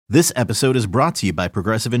This episode is brought to you by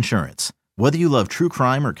Progressive Insurance. Whether you love true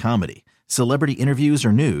crime or comedy, celebrity interviews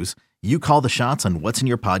or news, you call the shots on what's in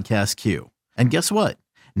your podcast queue. And guess what?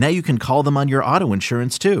 Now you can call them on your auto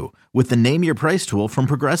insurance too with the Name Your Price tool from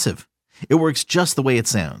Progressive. It works just the way it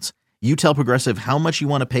sounds. You tell Progressive how much you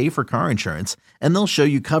want to pay for car insurance, and they'll show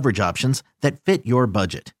you coverage options that fit your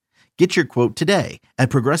budget. Get your quote today at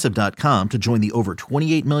Progressive.com to join the over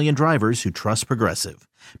 28 million drivers who trust Progressive.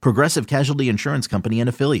 Progressive Casualty Insurance Company and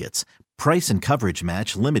Affiliates. Price and coverage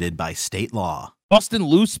match limited by state law. Bustin'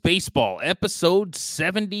 Loose Baseball, episode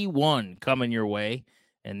 71 coming your way.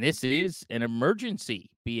 And this is an emergency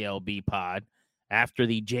BLB pod after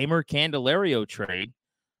the Jeimer Candelario trade.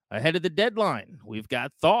 Ahead of the deadline, we've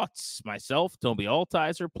got thoughts. Myself, Toby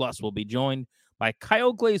Altizer, plus we'll be joined by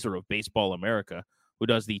Kyle Glaser of Baseball America, who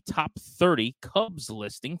does the top 30 Cubs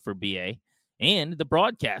listing for BA, and the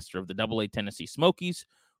broadcaster of the AA Tennessee Smokies,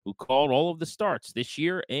 who called all of the starts this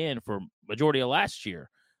year and for majority of last year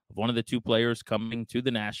of one of the two players coming to the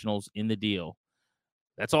Nationals in the deal.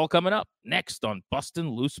 That's all coming up next on Bustin'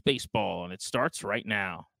 Loose Baseball, and it starts right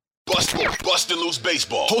now. Bustin' Loose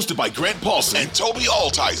Baseball, hosted by Grant Paulson and Toby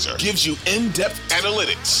Altizer, gives you in-depth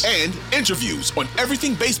analytics and interviews on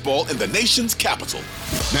everything baseball in the nation's capital.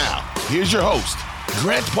 Now, here's your host,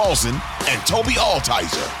 Grant Paulson and Toby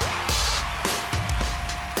Altizer.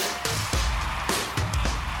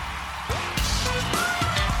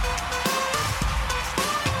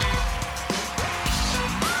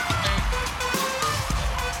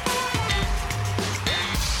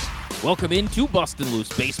 Welcome into Bustin' Loose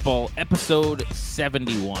Baseball, episode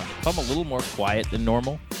 71. If I'm a little more quiet than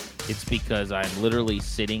normal, it's because I'm literally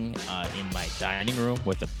sitting in my dining room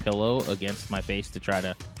with a pillow against my face to try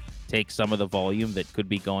to take some of the volume that could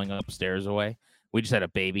be going upstairs away. We just had a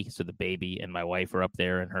baby, so the baby and my wife are up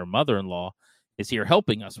there, and her mother-in-law is here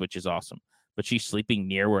helping us, which is awesome. But she's sleeping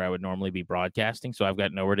near where I would normally be broadcasting, so I've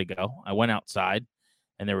got nowhere to go. I went outside,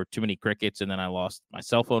 and there were too many crickets, and then I lost my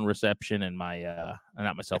cell phone reception and my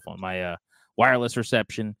wireless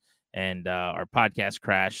reception, and our podcast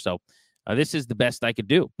crashed. So this is the best I could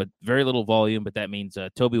do, but very little volume. But that means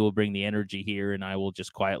Toby will bring the energy here, and I will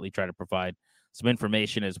just quietly try to provide some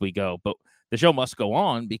information as we go. But the show must go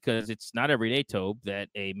on because it's not every day, Tobe, that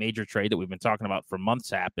a major trade that we've been talking about for months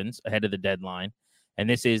happens ahead of the deadline. And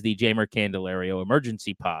this is the Jeimer Candelario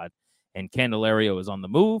emergency pod. And Candelario is on the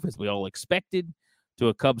move, as we all expected, to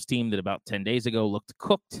a Cubs team that about 10 days ago looked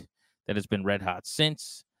cooked, that has been red hot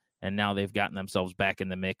since, and now they've gotten themselves back in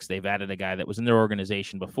the mix. They've added a guy that was in their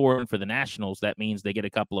organization before, and for the Nationals, that means they get a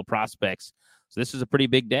couple of prospects. So this is a pretty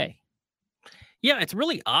big day. Yeah, it's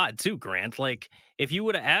really odd, too, Grant. Like, if you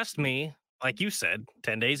would have asked me, like you said,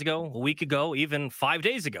 10 days ago, a week ago, even 5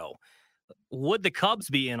 days ago, would the Cubs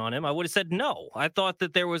be in on him? I would have said no. I thought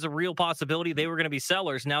that there was a real possibility they were going to be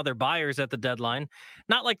sellers. Now they're buyers at the deadline.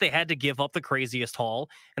 Not like they had to give up the craziest haul,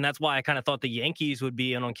 and that's why I kind of thought the Yankees would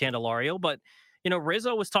be in on Candelario. But, you know,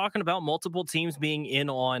 Rizzo was talking about multiple teams being in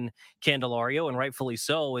on Candelario, and rightfully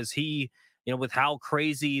so, as he, you know, with how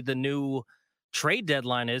crazy the new trade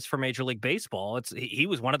deadline is for Major League Baseball. He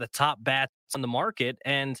was one of the top bats on the market,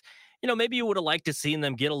 and you know, maybe you would have liked to seen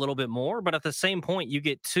them get a little bit more, but at the same point, you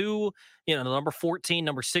get two, you know, the number 14,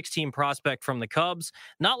 number 16 prospect from the Cubs.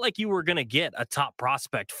 Not like you were going to get a top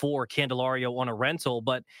prospect for Candelario on a rental,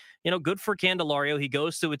 but, you know, good for Candelario. He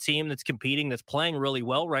goes to a team that's competing, that's playing really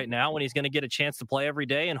well right now, and he's going to get a chance to play every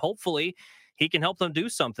day, and hopefully he can help them do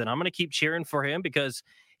something. I'm going to keep cheering for him because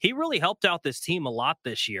he really helped out this team a lot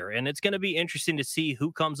this year, and it's going to be interesting to see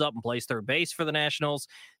who comes up and plays third base for the Nationals.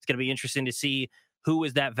 It's going to be interesting to see who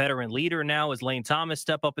is that veteran leader now? As Lane Thomas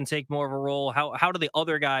step up and take more of a role? How do the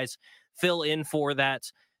other guys fill in for that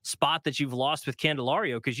spot that you've lost with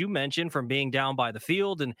Candelario? Because you mentioned from being down by the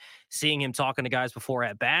field and seeing him talking to guys before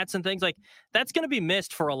at bats and things like that's going to be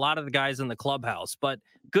missed for a lot of the guys in the clubhouse. But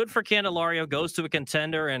good for Candelario, goes to a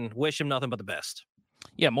contender, and wish him nothing but the best.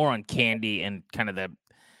 Yeah, more on Candy and kind of the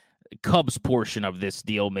Cubs portion of this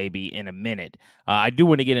deal maybe in a minute. I do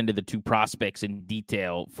want to get into the two prospects in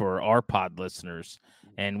detail for our pod listeners,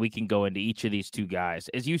 and we can go into each of these two guys.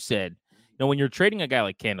 As you said, you know, when you're trading a guy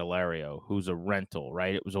like Candelario, who's a rental,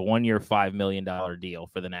 right? It was a 1-year, $5 million deal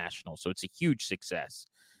for the Nationals, so it's a huge success.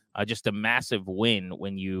 Just a massive win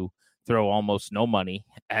when you throw almost no money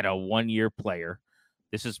at a 1-year player.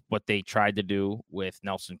 This is what they tried to do with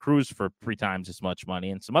Nelson Cruz for 3 times as much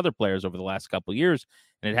money and some other players over the last couple of years,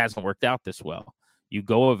 and it hasn't worked out this well. You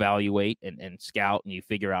go evaluate and scout, and you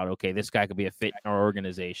figure out, okay, this guy could be a fit in our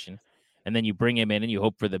organization, and then you bring him in and you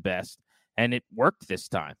hope for the best, and it worked this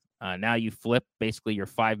time. Now you flip basically your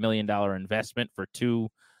 $5 million investment for 2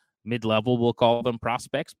 mid-level, we'll call them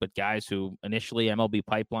prospects, but guys who initially MLB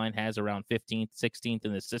Pipeline has around 15th, 16th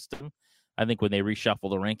in the system. I think when they reshuffle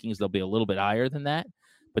the rankings, they'll be a little bit higher than that.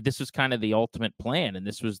 But this was kind of the ultimate plan, and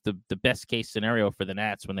this was the best case scenario for the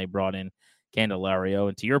Nats when they brought in Candelario.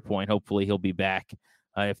 And to your point, hopefully he'll be back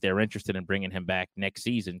if they're interested in bringing him back next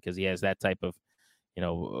season, because he has that type of,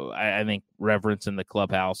 I think reverence in the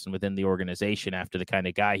clubhouse and within the organization after the kind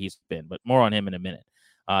of guy he's been. But more on him in a minute.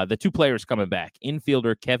 The two players coming back,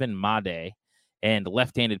 infielder Kevin Made and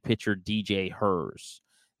left-handed pitcher DJ Herz.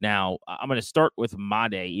 Now, I'm going to start with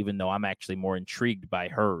Made, even though I'm actually more intrigued by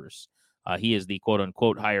Herz. He is the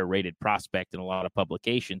quote-unquote higher-rated prospect in a lot of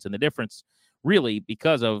publications. And the difference, really,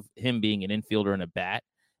 because of him being an infielder and a bat,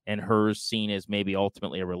 and Herz seen as maybe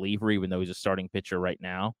ultimately a reliever, even though he's a starting pitcher right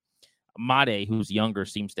now. Made, who's younger,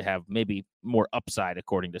 seems to have maybe more upside,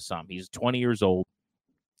 according to some. He's 20 years old.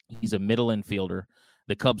 He's a middle infielder.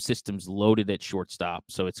 The Cubs system's loaded at shortstop,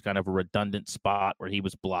 so it's kind of a redundant spot where he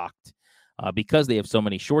was blocked. Because they have so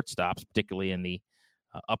many shortstops, particularly in the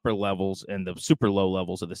upper levels and the super low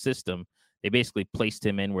levels of the system, they basically placed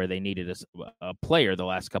him in where they needed a player the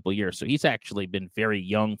last couple of years. So he's actually been very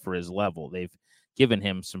young for his level. They've given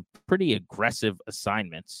him some pretty aggressive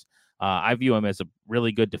assignments. I view him as a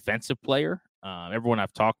really good defensive player. Everyone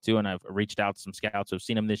I've talked to, and I've reached out to some scouts who've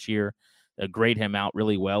seen him this year, grade him out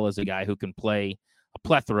really well as a guy who can play a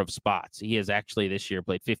plethora of spots. He has actually this year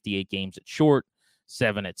played 58 games at short,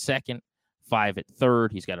 7 at second, 5 at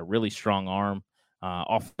third. He's got a really strong arm.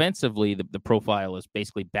 Offensively, the profile is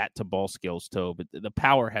basically bat-to-ball skills, but the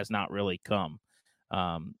power has not really come.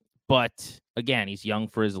 But, again, he's young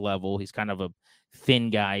for his level. He's kind of a thin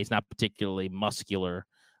guy. He's not particularly muscular.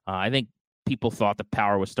 I think people thought the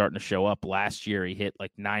power was starting to show up. Last year, he hit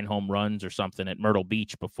like 9 home runs or something at Myrtle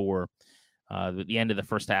Beach before the end of the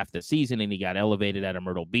first half of the season, and he got elevated out of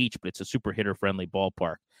Myrtle Beach, but it's a super hitter-friendly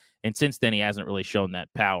ballpark. And since then, he hasn't really shown that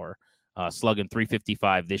power, slugging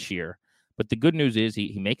 .355 this year. But the good news is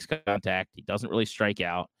he makes contact. He doesn't really strike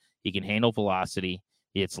out. He can handle velocity.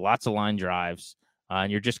 He hits lots of line drives,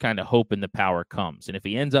 and you're just kind of hoping the power comes. And if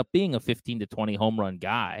he ends up being a 15 to 20 home run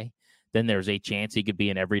guy, then there's a chance he could be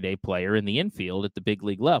an everyday player in the infield at the big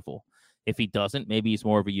league level. If he doesn't, maybe he's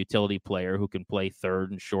more of a utility player who can play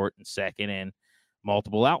third and short and second and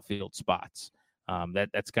multiple outfield spots.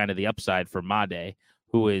 That's kind of the upside for Made,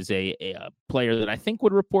 who is a player that I think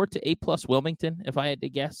would report to A+ Wilmington, if I had to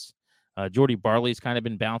guess. Jordy Barley's kind of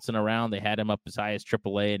been bouncing around. They had him up as high as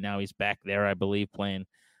AAA, and now he's back there, I believe, playing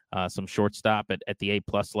some shortstop at the A+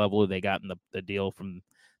 level. They got in the deal from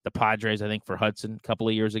the Padres, I think, for Hudson a couple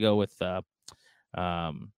of years ago with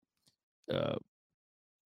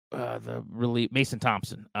Mason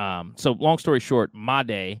Thompson. So long story short,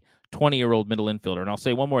 Made, 20-year-old middle infielder. And I'll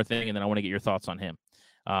say one more thing, and then I want to get your thoughts on him.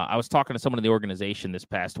 I was talking to someone in the organization this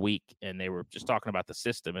past week, and they were just talking about the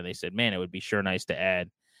system, and they said, man, it would be sure nice to add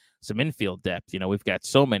some infield depth. We've got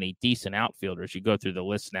so many decent outfielders. You go through the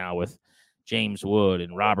list now with James Wood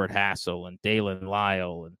and Robert Hassel and Dalen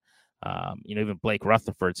Lyle and even Blake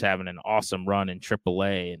Rutherford's having an awesome run in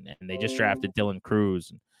AAA, and they just drafted Dylan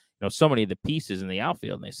Cruz, and so many of the pieces in the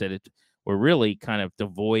outfield. And they said we're really kind of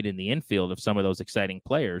devoid in the infield of some of those exciting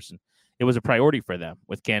players, and it was a priority for them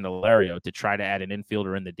with Candelario to try to add an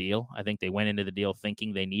infielder in the deal. I think they went into the deal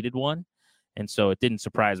thinking they needed one, and so it didn't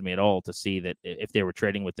surprise me at all to see that if they were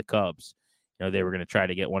trading with the Cubs, they were going to try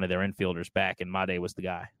to get one of their infielders back, and Made was the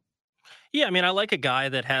guy. Yeah, I mean, I like a guy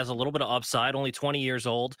that has a little bit of upside, only 20 years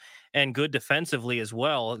old, and good defensively as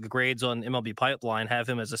well. The grades on MLB Pipeline have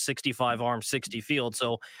him as a 65 arm, 60 field.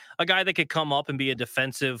 So a guy that could come up and be a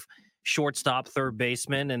defensive shortstop, third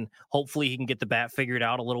baseman, and hopefully he can get the bat figured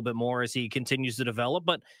out a little bit more as he continues to develop.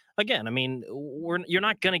 But again, I mean, you're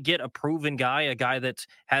not going to get a proven guy, a guy that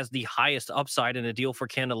has the highest upside in a deal for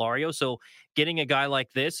Candelario. So getting a guy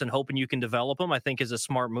like this and hoping you can develop him, I think is a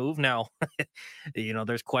smart move. Now,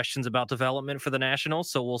 there's questions about development for the Nationals,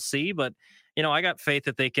 so we'll see. But, I got faith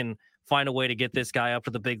that they can find a way to get this guy up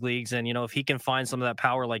to the big leagues. And, if he can find some of that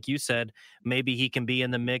power, like you said, maybe he can be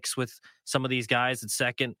in the mix with some of these guys at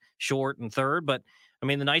second, short, and third. But I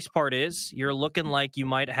mean, the nice part is you're looking like you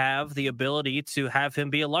might have the ability to have him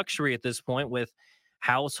be a luxury at this point, with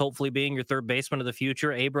House hopefully being your third baseman of the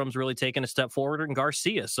future, Abrams really taking a step forward, and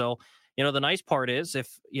Garcia. So, the nice part is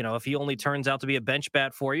if he only turns out to be a bench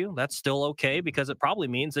bat for you, that's still okay, because it probably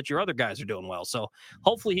means that your other guys are doing well. So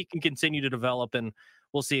hopefully he can continue to develop, and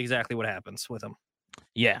we'll see exactly what happens with him.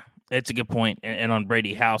 Yeah, it's a good point. And on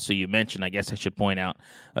Brady House, who you mentioned, I guess I should point out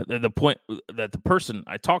the point that the person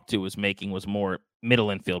I talked to was making was more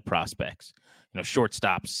middle infield prospects.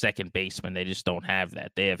 Shortstop, second baseman, they just don't have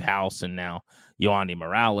that. They have House and now Yohandy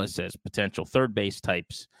Morales as potential third base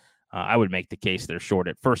types. I would make the case they're short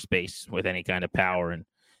at first base with any kind of power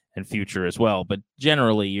and future as well. But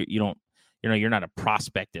generally, you don't, you're not a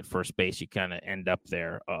prospect at first base. You kind of end up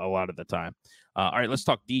there a lot of the time. All right, let's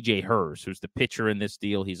talk DJ Herz, who's the pitcher in this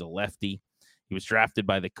deal. He's a lefty. He was drafted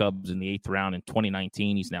by the Cubs in the 8th round in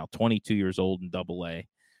 2019. He's now 22 years old in Double-A.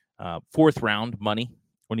 4th round money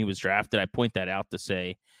when he was drafted. I point that out to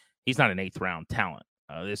say he's not an 8th round talent.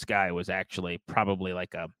 This guy was actually probably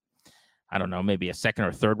like maybe a 2nd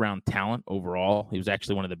or 3rd round talent overall. He was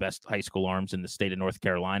actually one of the best high school arms in the state of North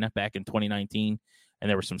Carolina back in 2019, and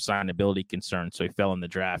there were some signability concerns, so he fell in the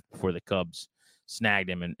draft before the Cubs snagged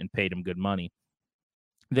him and paid him good money.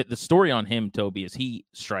 The story on him, Toby, is he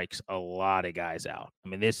strikes a lot of guys out. I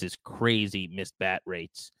mean, this is crazy missed bat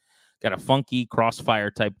rates. Got a funky crossfire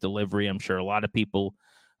type delivery. I'm sure a lot of people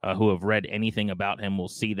who have read anything about him will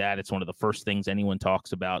see that. It's one of the first things anyone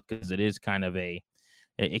talks about because it is kind of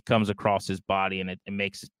it comes across his body and it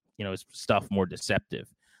makes, his stuff more deceptive.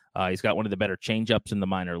 He's got one of the better changeups in the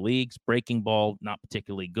minor leagues. Breaking ball, not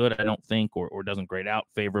particularly good, I don't think, or doesn't grade out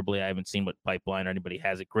favorably. I haven't seen what Pipeline or anybody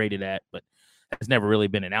has it graded at, but has never really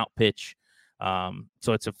been an out pitch.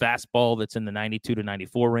 So it's a fastball that's in the 92 to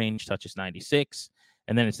 94 range, touches 96,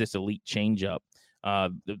 and then it's this elite changeup.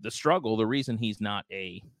 The struggle, the reason he's not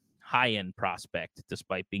a high-end prospect,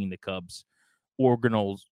 despite being the Cubs'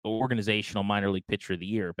 organizational minor league pitcher of the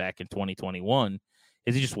year back in 2021,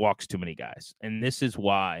 is he just walks too many guys. And this is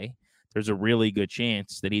why there's a really good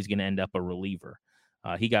chance that he's going to end up a reliever.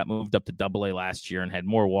 He got moved up to Double-A last year and had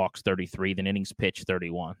more walks, 33, than innings pitched,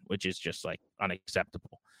 31, which is just like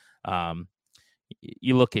unacceptable.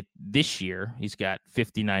 You look at this year, he's got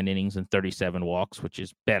 59 innings and 37 walks, which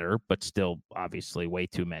is better, but still obviously way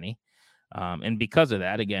too many. And because of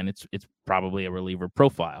that, again, it's probably a reliever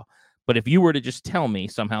profile. But if you were to just tell me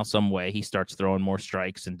somehow, some way, he starts throwing more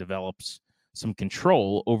strikes and develops some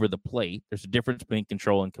control over the plate, there's a difference between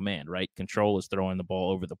control and command, right? Control is throwing the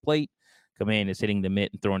ball over the plate. Command is hitting the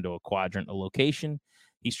mitt and throwing to a quadrant, a location.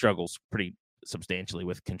 He struggles pretty substantially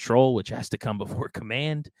with control, which has to come before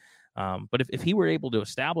command. But if he were able to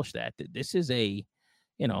establish that this is a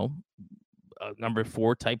number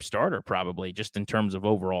 4 type starter, probably just in terms of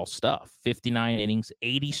overall stuff, 59 innings,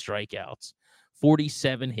 80 strikeouts,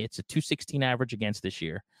 47 hits, a 216 average against this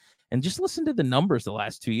year. And just listen to the numbers the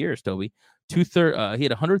last 2 years, Toby. He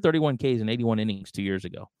had 131 Ks in 81 innings 2 years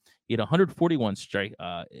ago. He had 141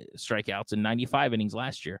 strikeouts in 95 innings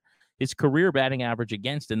last year. His career batting average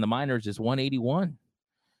against in the minors is 181.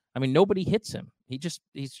 I mean, nobody hits him.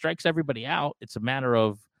 He strikes everybody out. It's a matter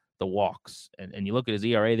of the walks. And you look at his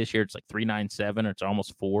ERA this year, it's like 3.97 or it's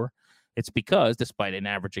almost 4. It's because despite an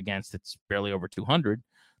average against it's barely over 200,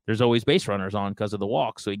 there's always base runners on because of the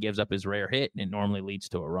walks. So he gives up his rare hit and it normally leads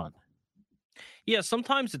to a run. Yeah,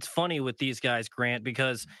 sometimes it's funny with these guys, Grant,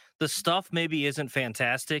 because the stuff maybe isn't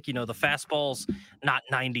fantastic. The fastball's not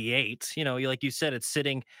 98. Like you said, it's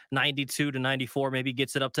sitting 92 to 94, maybe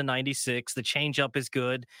gets it up to 96. The changeup is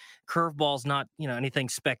good. Curveball's not, anything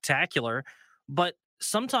spectacular. But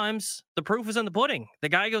sometimes the proof is in the pudding. The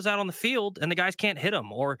guy goes out on the field and the guys can't hit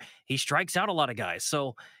him, or he strikes out a lot of guys.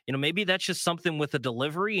 So, maybe that's just something with the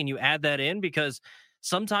delivery and you add that in because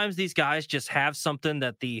sometimes these guys just have something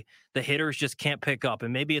that the hitters just can't pick up.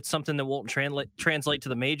 And maybe it's something that won't translate to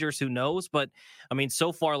the majors. Who knows? But, I mean,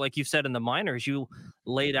 so far, like you said in the minors, you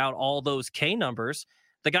laid out all those K numbers.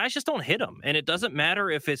 The guys just don't hit him. And it doesn't matter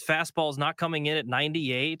if his fastball is not coming in at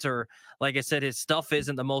 98 or, like I said, his stuff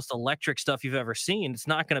isn't the most electric stuff you've ever seen. It's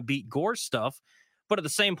not going to beat Gore's stuff. But at the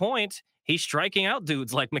same point, he's striking out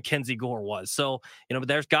dudes like Mackenzie Gore was. So,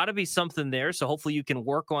 there's got to be something there. So hopefully you can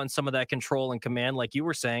work on some of that control and command, like you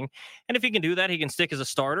were saying. And if he can do that, he can stick as a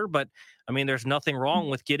starter. But, I mean, there's nothing wrong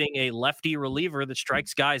with getting a lefty reliever that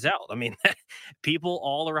strikes guys out. I mean, people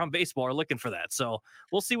all around baseball are looking for that. So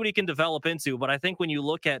we'll see what he can develop into. But I think when you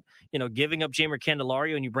look at, giving up Jeimer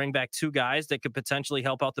Candelario and you bring back 2 guys that could potentially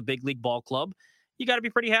help out the big league ball club, you got to be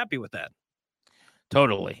pretty happy with that.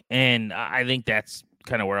 Totally. And I think that's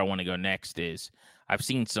kind of where I want to go next is I've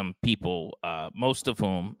seen some people, most of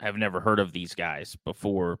whom have never heard of these guys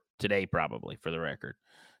before today, probably for the record,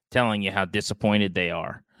 telling you how disappointed they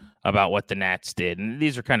are about what the Nats did. And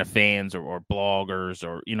these are kind of fans or bloggers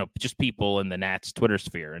or, just people in the Nats Twitter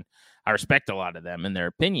sphere. And I respect a lot of them and their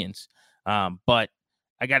opinions. But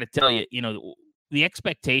I got to tell you, the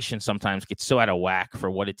expectation sometimes gets so out of whack for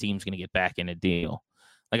what a team's going to get back in a deal.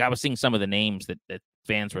 Like I was seeing some of the names that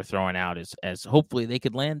fans were throwing out as hopefully they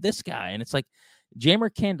could land this guy. And it's like Jeimer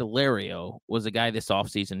Candelario was a guy this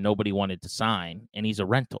offseason nobody wanted to sign, and he's a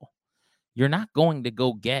rental. You're not going to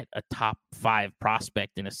go get a top 5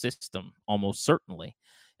 prospect in a system, almost certainly.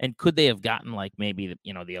 And could they have gotten like maybe the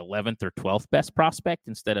 11th or 12th best prospect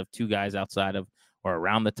instead of two guys outside of or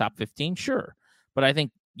around the top 15? Sure. But I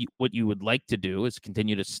think what you would like to do is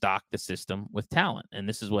continue to stock the system with talent. And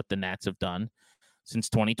this is what the Nats have done since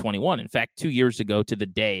 2021. In fact, 2 years ago to the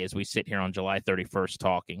day, as we sit here on July 31st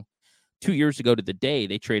talking, 2 years ago to the day,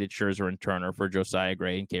 they traded Scherzer and Turner for Josiah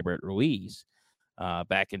Gray and Keibert Ruiz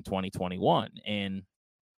back in 2021. And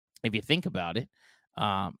if you think about it,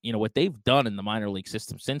 what they've done in the minor league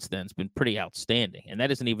system since then has been pretty outstanding. And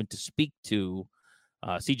that isn't even to speak to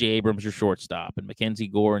C.J. Abrams, your shortstop, and Mackenzie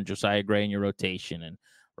Gore and Josiah Gray in your rotation, and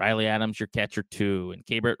Riley Adams, your catcher 2, and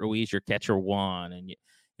Keibert Ruiz, your catcher 1, and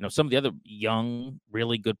some of the other young,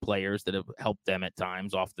 really good players that have helped them at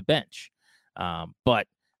times off the bench. But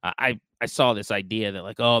I saw this idea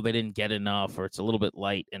that they didn't get enough or it's a little bit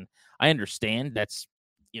light, and I understand that's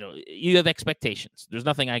you have expectations. There's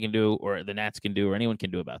nothing I can do or the Nats can do or anyone can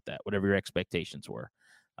do about that, whatever your expectations were.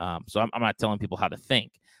 So I'm not telling people how to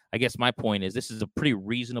think. I guess my point is this is a pretty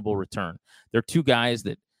reasonable return. There are two guys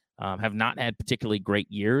that have not had particularly great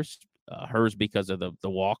years. Herz because of the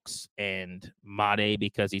walks, and Made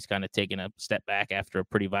because he's kind of taken a step back after a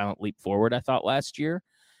pretty violent leap forward, I thought, last year.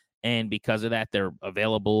 And because of that, they're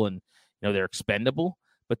available and they're expendable.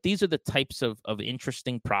 But these are the types of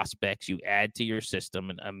interesting prospects you add to your system.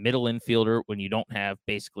 And a middle infielder when you don't have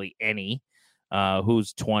basically any,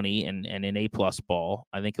 who's 20 and an A-plus ball.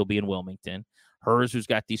 I think he'll be in Wilmington. Herz, who's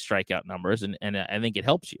got these strikeout numbers, and I think it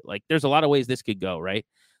helps you. There's a lot of ways this could go, right?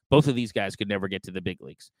 Both of these guys could never get to the big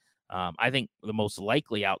leagues. I think the most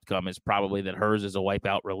likely outcome is probably that Herz is a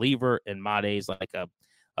wipeout reliever and Made's like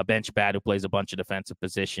a bench bat who plays a bunch of defensive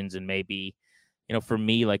positions and maybe, for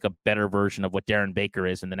me, like a better version of what Darren Baker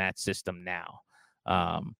is in the Nats system now.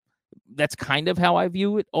 That's kind of how I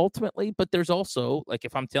view it ultimately, but there's also,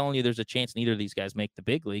 if I'm telling you there's a chance neither of these guys make the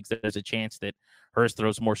big leagues, there's a chance that Herz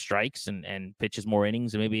throws more strikes and pitches more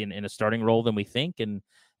innings and maybe in a starting role than we think, and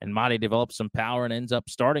Made develops some power and ends up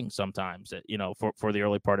starting sometimes, for the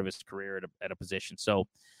early part of his career at a position. So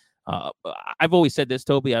I've always said this,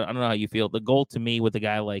 Toby, I don't know how you feel. The goal to me with a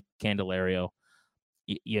guy like Candelario,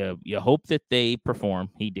 you hope that they perform.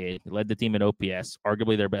 He did. He led the team in OPS,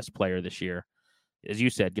 arguably their best player this year. As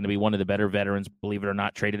you said, going to be one of the better veterans, believe it or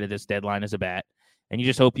not, traded at this deadline as a bat. And you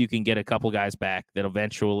just hope you can get a couple guys back that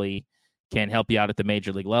eventually can help you out at the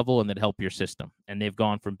major league level and that help your system. And they've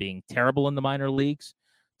gone from being terrible in the minor leagues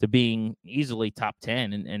to being easily top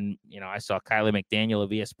 10. And I saw Kylie McDaniel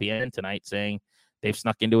of ESPN tonight saying they've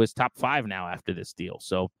snuck into his top 5 now after this deal.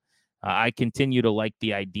 So I continue to like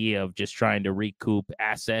the idea of just trying to recoup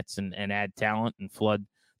assets and add talent and flood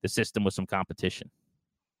the system with some competition.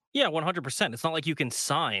 Yeah, 100%. It's not like you can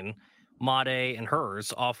sign Made and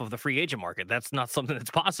Herz off of the free agent market. That's not something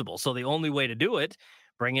that's possible. So the only way to do it,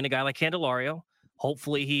 bring in a guy like Candelario.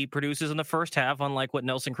 Hopefully he produces in the first half, unlike what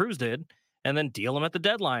Nelson Cruz did, and then deal him at the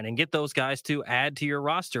deadline and get those guys to add to your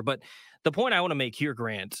roster. But the point I want to make here,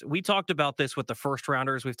 Grant, we talked about this with the first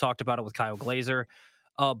rounders. We've talked about it with Kyle Glaser,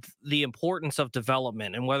 of the importance of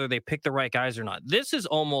development and whether they pick the right guys or not. This is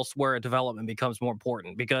almost where development becomes more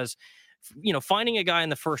important because, finding a guy in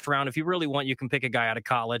the first round, if you really want, you can pick a guy out of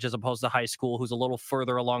college as opposed to high school who's a little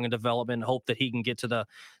further along in development and hope that he can get to the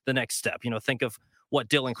next step. Think of what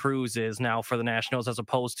Dylan Cruz is now for the Nationals as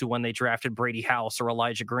opposed to when they drafted Brady House or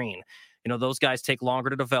Elijah Green. Those guys take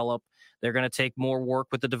longer to develop. They're going to take more work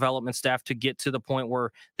with the development staff to get to the point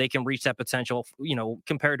where they can reach that potential,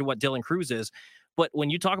 compared to what Dylan Cruz is. But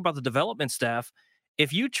when you talk about the development staff,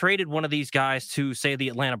 if you traded one of these guys to, say, the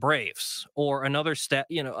Atlanta Braves or another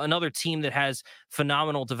another team that has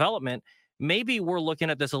phenomenal development, maybe we're looking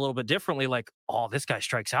at this a little bit differently. Like, oh, this guy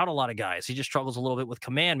strikes out a lot of guys. He just struggles a little bit with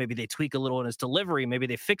command. Maybe they tweak a little in his delivery. Maybe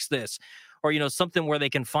they fix this, or, something where they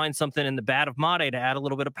can find something in the bat of Made to add a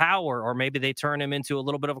little bit of power, or maybe they turn him into a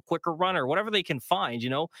little bit of a quicker runner, whatever they can find,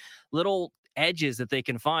 little edges that they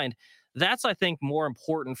can find. That's, I think, more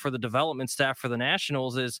important for the development staff for the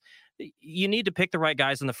Nationals is you need to pick the right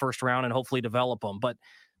guys in the first round and hopefully develop them. But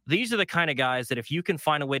these are the kind of guys that if you can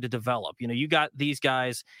find a way to develop, you got these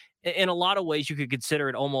guys in a lot of ways, you could consider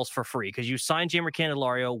it almost for free because you signed Jeimer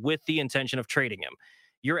Candelario with the intention of trading him.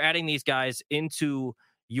 You're adding these guys into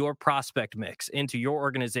your prospect mix, into your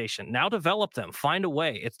organization. Now develop them, find a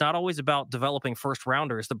way. It's not always about developing first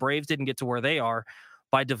rounders. The Braves didn't get to where they are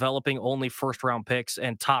by developing only first-round picks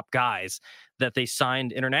and top guys that they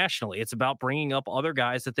signed internationally. It's about bringing up other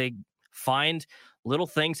guys that they find little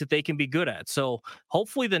things that they can be good at. So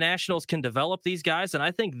hopefully the Nationals can develop these guys, and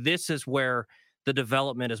I think this is where the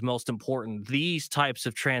development is most important. These types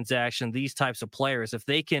of transactions, these types of players, if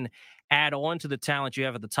they can add on to the talent you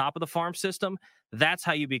have at the top of the farm system, that's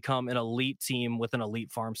how you become an elite team with an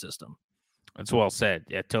elite farm system. That's well said.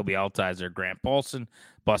 Yeah, Toby Altizer, Grant Paulson,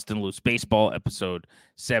 Bustin' Loose Baseball, episode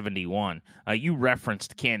 71. You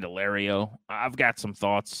referenced Candelario. I've got some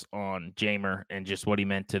thoughts on Jeimer and just what he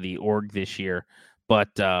meant to the org this year,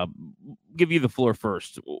 but give you the floor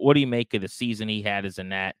first. What do you make of the season he had as a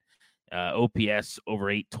Nat? OPS over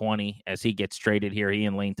 820 as he gets traded here. He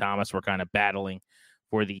and Lane Thomas were kind of battling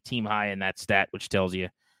for the team high in that stat, which tells you,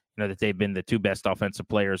 that they've been the two best offensive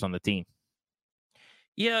players on the team.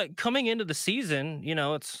 Yeah, coming into the season,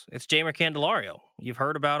 it's Jeimer Candelario. You've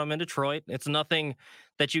heard about him in Detroit. It's nothing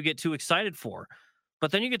that you get too excited for.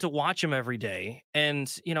 But then you get to watch him every day.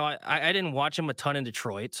 And, I didn't watch him a ton in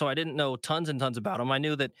Detroit, so I didn't know tons and tons about him. I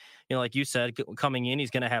knew that, like you said, coming in,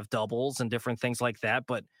 he's going to have doubles and different things like that.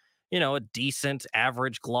 But, a decent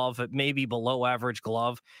average glove, maybe below average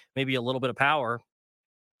glove, maybe a little bit of power.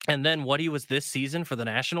 And then what he was this season for the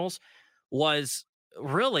Nationals was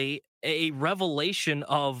really a revelation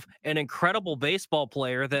of an incredible baseball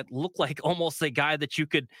player that looked like almost a guy that you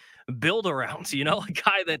could build around, a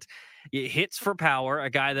guy that hits for power, a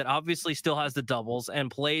guy that obviously still has the doubles and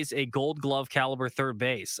plays a Gold Glove caliber third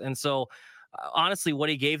base. And so honestly, what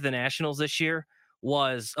he gave the Nationals this year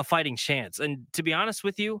was a fighting chance. And to be honest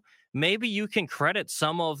with you, maybe you can credit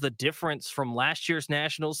some of the difference from last year's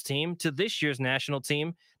Nationals team to this year's Nationals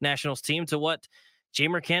team to what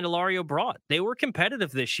Jeimer Candelario brought. They were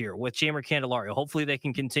competitive this year with Jeimer Candelario. Hopefully they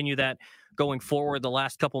can continue that going forward the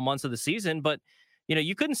last couple months of the season. But,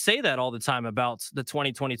 you couldn't say that all the time about the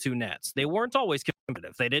 2022 Nats. They weren't always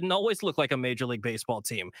competitive. They didn't always look like a Major League Baseball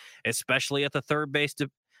team, especially at the third base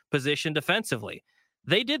position defensively.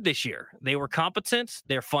 They did this year. They were competent.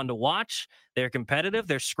 They're fun to watch. They're competitive.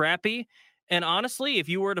 They're scrappy. And honestly, if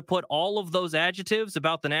you were to put all of those adjectives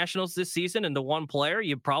about the Nationals this season into one player,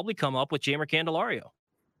 you'd probably come up with Jeimer Candelario.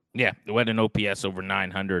 Yeah, he had an OPS over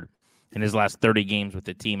 900 in his last 30 games with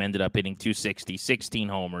the team, ended up hitting 260, 16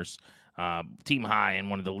 homers, team high and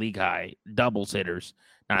one of the league high doubles hitters,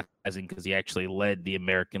 not as in because he actually led the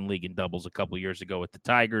American League in doubles a couple years ago with the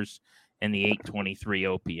Tigers, and the 823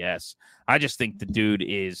 OPS. I just think the dude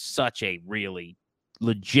is such a really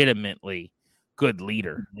legitimately good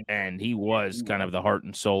leader, and he was kind of the heart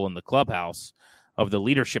and soul in the clubhouse of the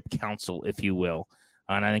leadership council, if you will.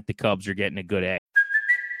 And I think the Cubs are getting a good egg.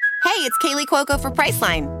 Hey, it's Kaylee Cuoco for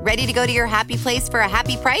Priceline. Ready to go to your happy place for a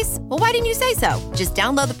happy price? Well, why didn't you say so? Just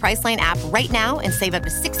download the Priceline app right now and save up to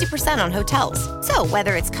 60% on hotels. So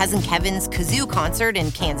whether it's Cousin Kevin's Kazoo Concert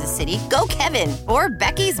in Kansas City, go Kevin, or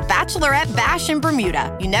Becky's Bachelorette Bash in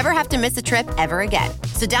Bermuda, you never have to miss a trip ever again.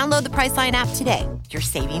 So download the Priceline app today. Your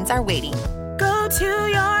savings are waiting. Go to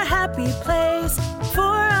your happy place for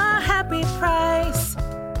a happy price.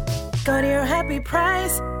 Go to your happy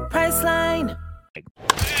price, Priceline.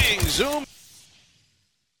 Bang, zoom.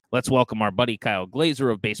 Let's welcome our buddy Kyle Glaser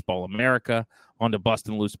of Baseball America onto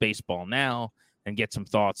Bustin' Loose Baseball now and get some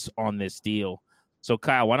thoughts on this deal. So,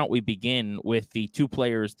 Kyle, why don't we begin with the two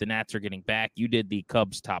players the Nats are getting back? You did the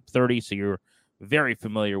Cubs top 30, so you're very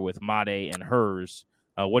familiar with Made and Herz.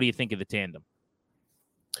 What do you think of the tandem?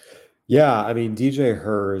 Yeah, I mean, DJ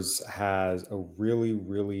Herz has a really,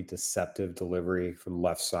 really deceptive delivery from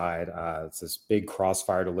left side. It's this big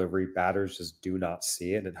crossfire delivery. Batters just do not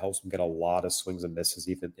see it, and it helps him get a lot of swings and misses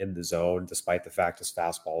even in the zone, despite the fact his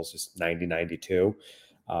fastball is just 90-92.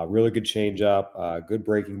 Really good changeup, good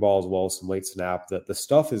breaking ball as well as some late snap. The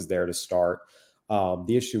stuff is there to start.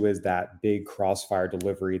 The issue is that big crossfire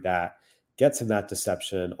delivery that gets him that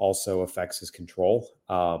deception also affects his control.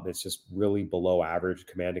 It's just really below average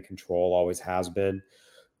command and control, always has been.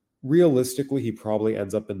 Realistically, he probably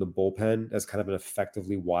ends up in the bullpen as kind of an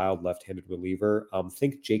effectively wild left-handed reliever.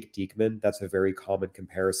 Think Jake Diekman. That's a very common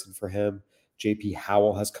comparison for him. JP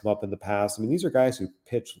Howell has come up in the past. I mean, these are guys who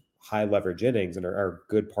pitch high leverage innings and are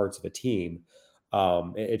good parts of a team.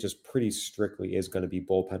 It just pretty strictly is going to be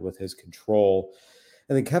bullpen with his control.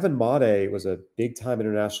 And then Kevin Made was a big-time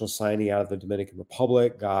international signee out of the Dominican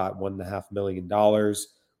Republic, got $1.5 million.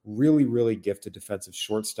 Really, really gifted defensive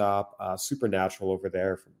shortstop, supernatural over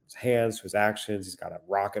there from his hands to his actions. He's got a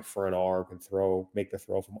rocket for an arm, can make the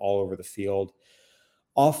throw from all over the field.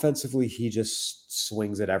 Offensively, he just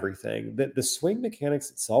swings at everything. The swing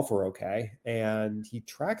mechanics itself are okay, and he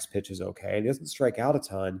tracks pitches okay, and he doesn't strike out a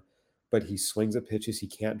ton, but he swings at pitches he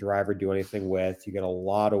can't drive or do anything with. You get a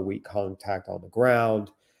lot of weak contact on the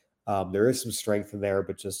ground. There is some strength in there,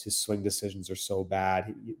 but just his swing decisions are so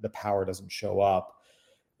bad. The power doesn't show up.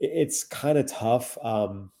 It's kind of tough.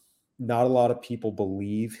 not a lot of people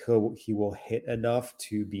believe he will hit enough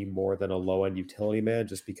to be more than a low-end utility man,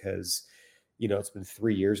 just because, it's been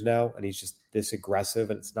 3 years now and he's just this aggressive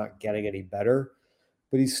and it's not getting any better.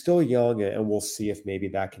 But he's still young, and we'll see if maybe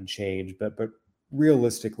that can change. But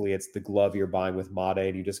realistically, it's the glove you're buying with Mate,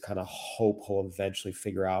 and you just kind of hope he'll eventually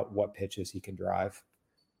figure out what pitches he can drive.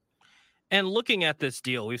 And looking at this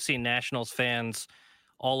deal, we've seen Nationals fans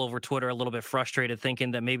all over Twitter a little bit frustrated,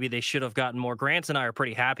 thinking that maybe they should have gotten more. Grant and I are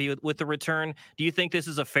pretty happy with the return. Do you think this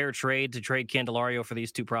is a fair trade to trade Candelario for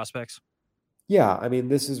these two prospects? Yeah, I mean,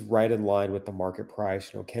 this is right in line with the market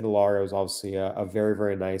price. Candelario is obviously a very,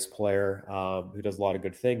 very nice player who does a lot of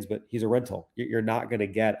good things, but he's a rental. You're not going to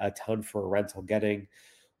get a ton for a rental. Getting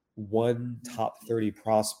one top 30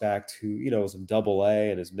 prospect who, is in double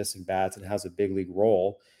A and is missing bats and has a big league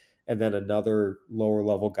role, and then another lower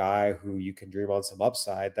level guy who you can dream on some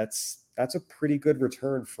upside, that's a pretty good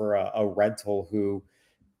return for a rental who,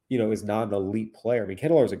 is not an elite player. I mean,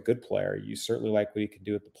 Candelario is a good player. You certainly like what he can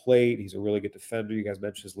do at the plate. He's a really good defender. You guys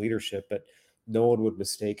mentioned his leadership, but no one would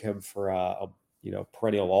mistake him for a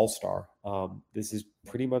perennial all-star. This is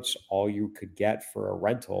pretty much all you could get for a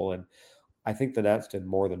rental, and I think the Nats did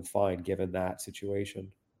more than fine given that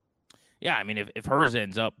situation. Yeah, I mean, if Herz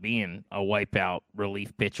ends up being a wipeout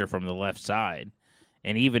relief pitcher from the left side,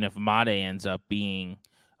 and even if Mate ends up being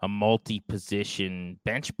a multi-position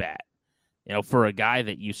bench bat, for a guy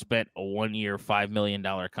that you spent a 1-year, $5 million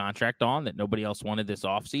contract on that nobody else wanted this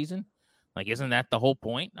offseason, like, isn't that the whole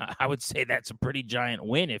point? I would say that's a pretty giant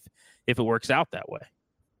win if it works out that way.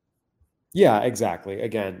 Yeah, exactly.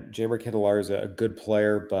 Again, Jeimer Candelario is a good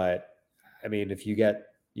player, but I mean, if you get,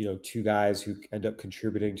 two guys who end up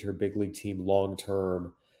contributing to your big league team long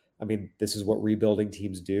term, I mean, this is what rebuilding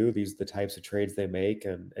teams do. These are the types of trades they make.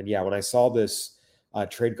 And yeah, when I saw this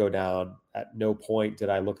trade go down, at no point did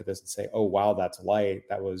I look at this and say, oh, wow, that's light.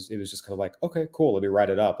 It was just kind of like, okay, cool, let me write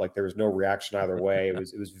it up. Like, there was no reaction either way. It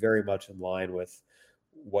was very much in line with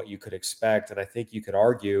what you could expect. And I think you could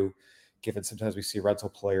argue, given sometimes we see rental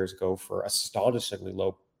players go for astonishingly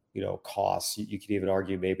low, costs, you could even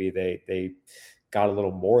argue maybe they got a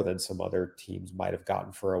little more than some other teams might have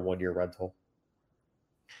gotten for a 1-year rental.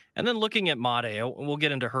 And then looking at Mate, we'll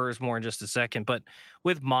get into hers more in just a second. But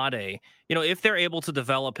with Mate, if they're able to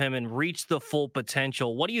develop him and reach the full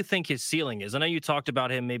potential, what do you think his ceiling is? I know you talked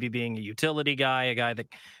about him maybe being a utility guy, a guy that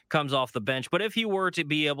comes off the bench. But if he were to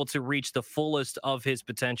be able to reach the fullest of his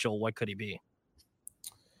potential, what could he be?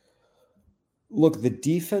 Look, the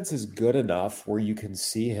defense is good enough where you can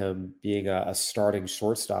see him being a starting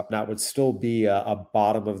shortstop. Now, it would still be a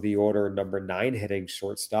bottom of the order number 9 hitting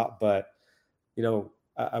shortstop, but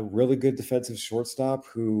a really good defensive shortstop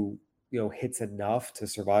who, hits enough to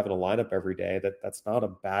survive in a lineup every day. That's not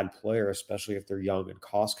a bad player, especially if they're young and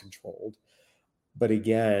cost controlled. But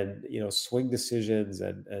again, swing decisions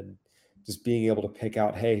and just being able to pick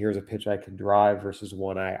out, hey, here's a pitch I can drive versus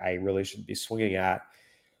one I really shouldn't be swinging at.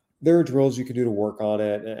 There are drills you can do to work on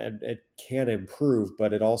it, and it can improve,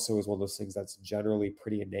 but it also is one of those things that's generally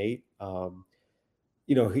pretty innate. He'll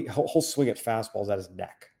swing at fastballs at his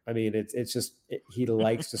neck. I mean, it's just he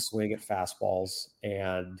likes to swing at fastballs,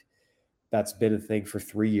 and that's been a thing for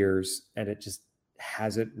 3 years, and it just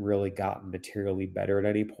hasn't really gotten materially better at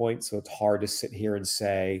any point. So it's hard to sit here and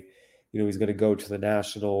say, he's going to go to the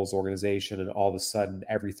Nationals organization and all of a sudden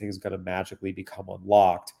everything's going to magically become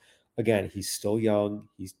unlocked. Again, he's still young.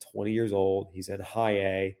 He's 20 years old. He's in high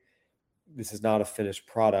A. This is not a finished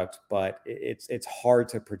product, but it's hard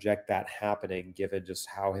to project that happening given just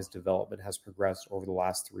how his development has progressed over the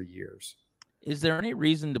last 3 years. Is there any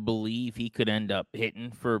reason to believe he could end up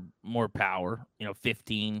hitting for more power,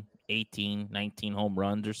 15, 18, 19 home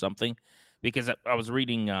runs or something? Because I was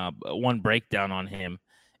reading one breakdown on him,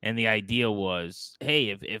 and the idea was,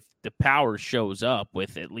 hey, if the power shows up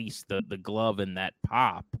with at least the glove and that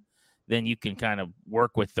pop, then you can kind of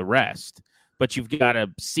work with the rest. But you've got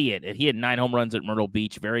to see it. He had 9 home runs at Myrtle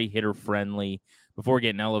Beach, very hitter-friendly before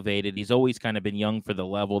getting elevated. He's always kind of been young for the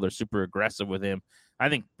level. They're super aggressive with him. I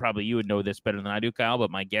think probably you would know this better than I do, Kyle,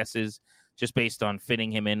 but my guess is just based on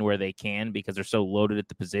fitting him in where they can, because they're so loaded at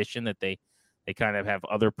the position that they kind of have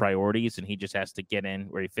other priorities, and he just has to get in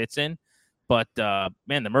where he fits in. But,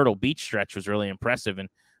 man, the Myrtle Beach stretch was really impressive, and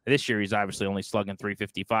this year he's obviously only slugging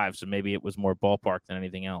 .355, so maybe it was more ballpark than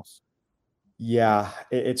anything else. Yeah,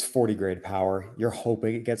 it's 40 grade power. You're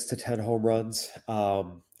hoping it gets to 10 home runs.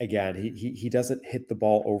 Again, he doesn't hit the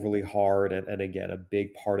ball overly hard. And again, a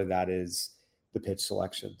big part of that is the pitch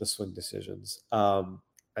selection, the swing decisions. I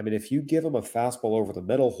mean, if you give him a fastball over the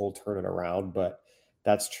middle, he'll turn it around. But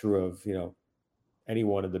that's true of,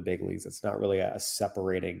 anyone in the big leagues. It's not really a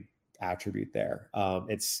separating attribute there.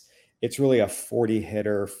 it's really a 40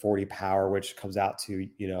 hitter, 40 power, which comes out to,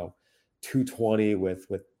 220 with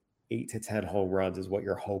 8 to 10 home runs is what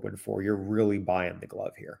you're hoping for. You're really buying the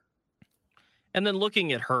glove here. And then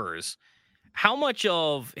looking at Herz, how much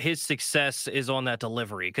of his success is on that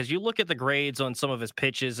delivery? Because you look at the grades on some of his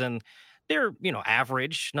pitches and they're,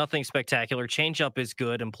 average, nothing spectacular. Changeup is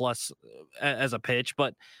good and plus as a pitch,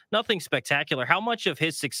 but nothing spectacular. How much of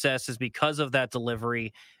his success is because of that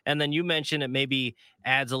delivery? And then you mentioned it maybe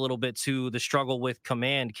adds a little bit to the struggle with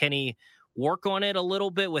command. Can he work on it a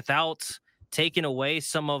little bit without taking away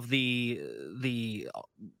some of the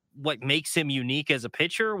what makes him unique as a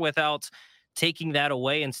pitcher without taking that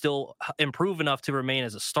away and still improve enough to remain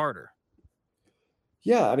as a starter?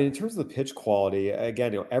 Yeah, I mean, in terms of the pitch quality,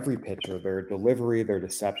 again, every pitcher, their delivery, their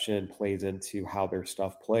deception plays into how their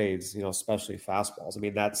stuff plays, especially fastballs. I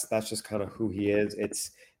mean, that's just kind of who he is.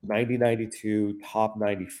 It's 90, 92, top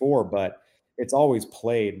 94, but it's always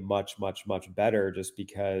played much, much, much better just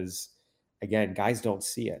because, again, guys don't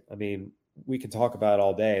see it. I mean, we can talk about it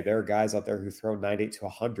all day. There are guys out there who throw 98 to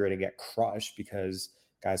 100 and get crushed because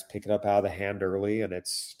guys pick it up out of the hand early and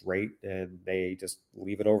it's straight and they just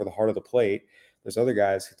leave it over the heart of the plate. There's other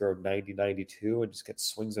guys who throw 90, 92 and just get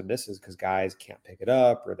swings and misses because guys can't pick it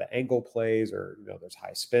up or the angle plays or, there's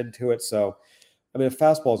high spin to it. So, I mean, a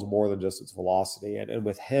fastball is more than just its velocity. And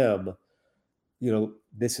with him,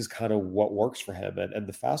 this is kind of what works for him. And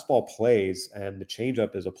the fastball plays and the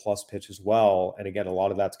changeup is a plus pitch as well. And again, a lot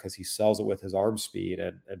of that's because he sells it with his arm speed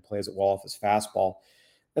and plays it well off his fastball.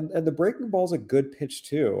 And the breaking ball is a good pitch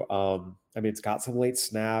too. I mean, it's got some late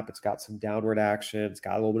snap. It's got some downward action. It's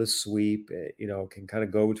got a little bit of sweep. It, can kind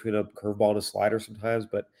of go between a curveball and a slider sometimes.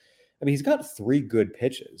 But, I mean, he's got 3 good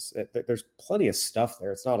pitches. There's plenty of stuff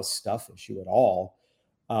there. It's not a stuff issue at all.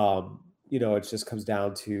 It just comes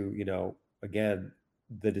down to, again,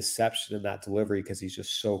 the deception in that delivery because he's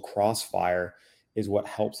just so crossfire is what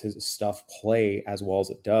helps his stuff play as well as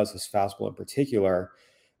it does, his fastball in particular.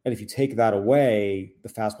 And if you take that away, the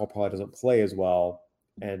fastball probably doesn't play as well.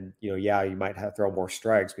 And, you might have to throw more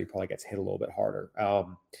strikes, but he probably gets hit a little bit harder.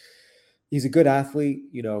 He's a good athlete.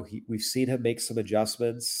 We've seen him make some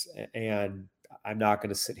adjustments, and I'm not going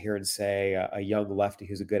to sit here and say a young lefty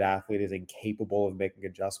who's a good athlete is incapable of making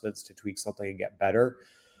adjustments to tweak something and get better.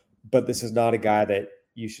 But this is not a guy that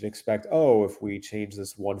you should expect, if we change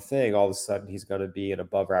this one thing, all of a sudden he's going to be an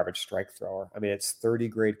above average strike thrower. I mean, it's 30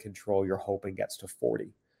 grade control. You're hoping gets to 40.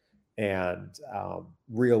 And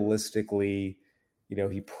realistically,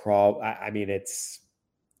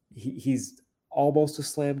 he's almost a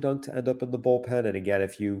slam dunk to end up in the bullpen. And again,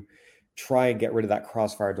 if you try and get rid of that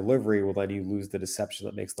crossfire delivery, well, then you lose the deception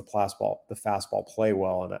that makes the fastball play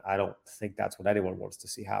well. And I don't think that's what anyone wants to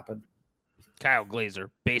see happen. Kyle Glaser,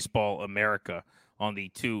 Baseball America, on the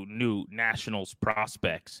 2 new Nationals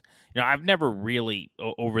prospects. I've never really,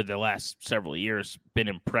 over the last several years, been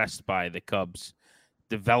impressed by the Cubs'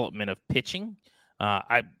 development of pitching.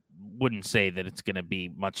 I wouldn't say that it's going to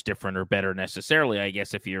be much different or better necessarily, I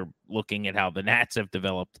guess, if you're looking at how the Nats have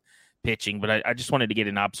developed pitching. But I just wanted to get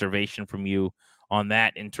an observation from you on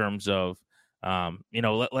that in terms of,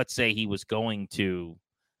 let's say he was going to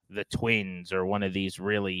the Twins or one of these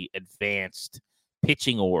really advanced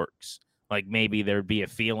pitching orgs. Like maybe there'd be a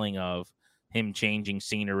feeling of him changing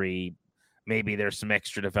scenery. Maybe there's some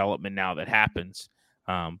extra development now that happens.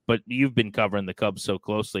 But you've been covering the Cubs so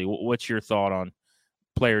closely. What's your thought on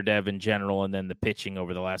player dev in general and then the pitching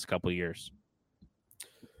over the last couple of years?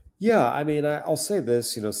 Yeah, I mean, I'll say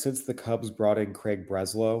this, since the Cubs brought in Craig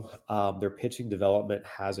Breslow, their pitching development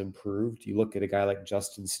has improved. You look at a guy like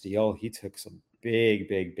Justin Steele, he took some big,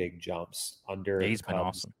 big, big jumps under he's been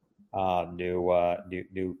awesome.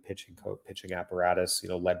 New pitching apparatus,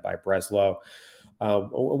 led by Breslow.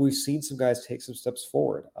 We've seen some guys take some steps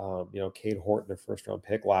forward. Cade Horton, their first round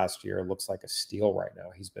pick last year, looks like a steal right now.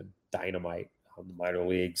 He's been dynamite on the minor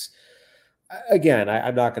leagues. Again,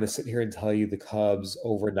 I'm not going to sit here and tell you the Cubs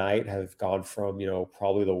overnight have gone from,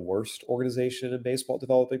 probably the worst organization in baseball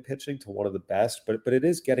developing pitching to one of the best, but it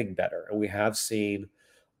is getting better. And we have seen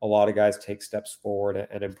a lot of guys take steps forward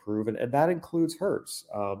and improve. And that includes Herz.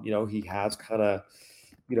 He has kind of,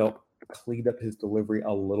 cleaned up his delivery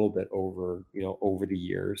a little bit over the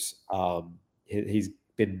years. He's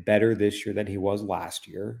been better this year than he was last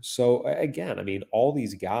year. So again, I mean, all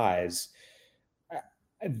these guys,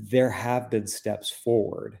 there have been steps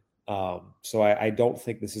forward. So I don't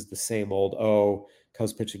think this is the same old,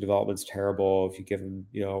 Cubs pitching development's terrible. If you give him,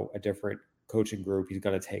 a different coaching group, he's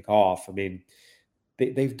going to take off. I mean,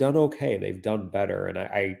 they've done okay. They've done better. And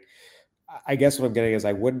I guess what I'm getting is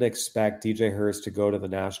I wouldn't expect DJ Herz to go to the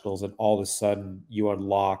Nationals and all of a sudden you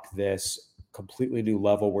unlock this completely new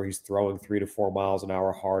level where he's throwing 3 to 4 miles an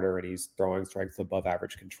hour harder and he's throwing strength above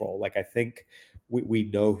average control. Like, I think we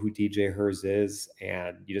know who DJ Herz is,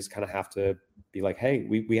 and you just kind of have to be like, hey,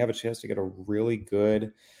 we have a chance to get a really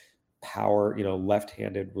good power,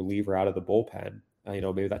 left-handed reliever out of the bullpen.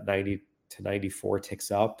 Maybe that 90 to 94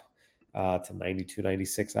 ticks up to 92,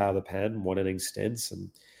 96 out of the pen, 1 inning stints, and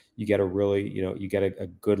you get a really, you get a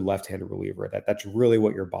good left-handed reliever. That's really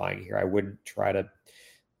what you're buying here. I wouldn't try to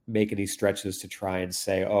make any stretches to try and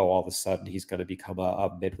say, oh, all of a sudden he's going to become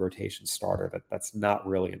a mid-rotation starter. That's not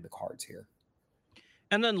really in the cards here.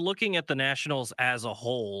 And then looking at the Nationals as a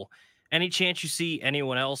whole, any chance you see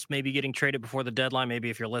anyone else maybe getting traded before the deadline? Maybe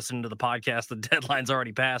if you're listening to the podcast, the deadline's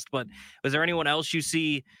already passed, but is there anyone else you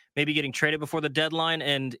see maybe getting traded before the deadline?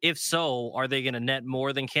 And if so, are they going to net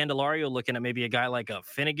more than Candelario? Looking at maybe a guy like a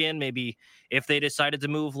Finnegan, maybe if they decided to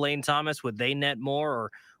move Lane Thomas, would they net more?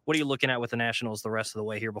 Or what are you looking at with the Nationals the rest of the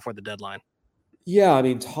way here before the deadline? Yeah, I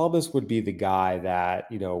mean, Thomas would be the guy that,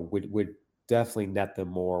 would definitely net them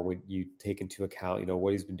more when you take into account,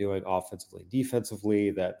 what he's been doing offensively and defensively,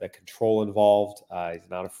 that control involved. He's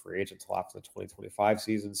not a free agent until after the 2025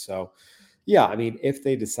 season. So, yeah, I mean, if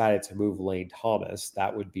they decided to move Lane Thomas,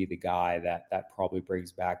 that would be the guy that probably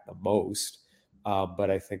brings back the most. But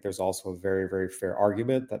I think there's also a very, very fair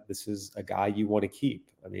argument that this is a guy you want to keep.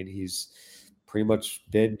 I mean, he's pretty much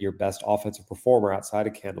been your best offensive performer outside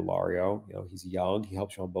of Candelario. He's young. He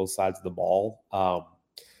helps you on both sides of the ball.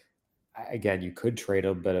 Again, you could trade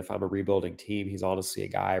him, but if I'm a rebuilding team, he's honestly a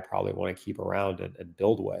guy I probably want to keep around and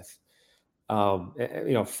build with.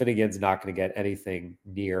 Finnegan's not going to get anything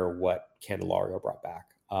near what Candelario brought back.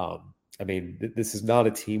 I mean, this is not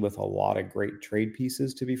a team with a lot of great trade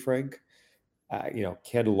pieces, to be frank.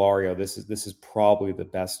 Candelario, this is probably the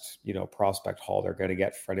best, prospect haul they're going to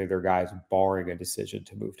get for any of their guys, barring a decision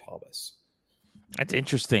to move Thomas. That's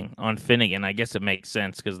interesting on Finnegan. I guess it makes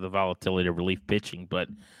sense because of the volatility of relief pitching, but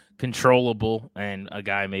controllable and a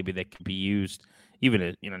guy maybe that could be used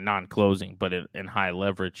even non-closing, but in high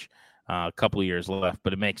leverage. A couple of years left,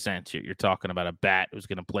 but it makes sense. You're talking about a bat who's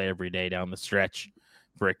going to play every day down the stretch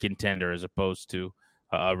for a contender as opposed to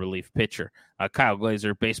a relief pitcher. Kyle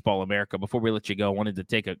Glaser, Baseball America. Before we let you go, I wanted to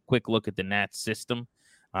take a quick look at the Nats system.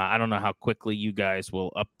 I don't know how quickly you guys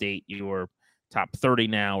will update your top 30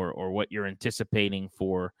 now or what you're anticipating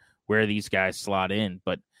for where these guys slot in.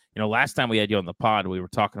 But, last time we had you on the pod, we were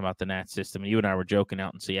talking about the Nats system, and you and I were joking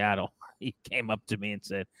out in Seattle. He came up to me and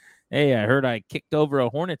said, hey, I heard I kicked over a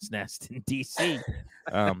hornet's nest in D.C.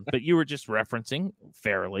 But you were just referencing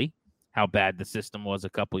fairly how bad the system was a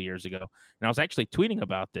couple years ago. And I was actually tweeting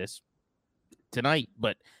about this tonight,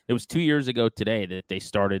 but it was 2 years ago today that they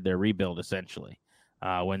started their rebuild, essentially,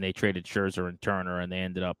 when they traded Scherzer and Turner, and they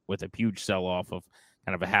ended up with a huge sell-off of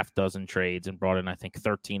kind of a half dozen trades and brought in, I think,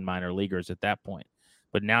 13 minor leaguers at that point.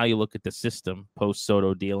 But now you look at the system,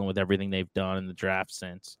 post-Soto dealing with everything they've done in the draft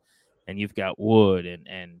since, and you've got Wood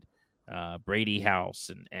and Brady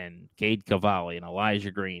House and Cade Cavalli and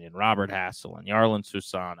Elijah Green and Robert Hassel and Yarlin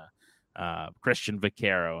Susana, Christian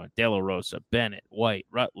Vaquero and De La Rosa, Bennett, White,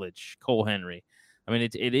 Rutledge, Cole Henry. I mean,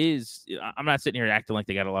 it is. I'm not sitting here acting like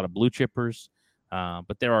they got a lot of blue chippers,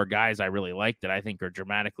 but there are guys I really like that I think are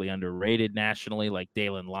dramatically underrated nationally, like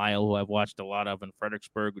Dalen Lyle, who I've watched a lot of in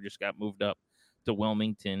Fredericksburg, who just got moved up to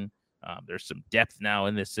Wilmington. There's some depth now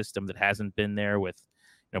in this system that hasn't been there with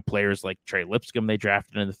players like Trey Lipscomb they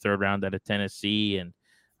drafted in the third round out of Tennessee, and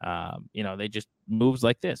they just moves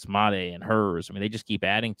like this, Mate and Herz. I mean, they just keep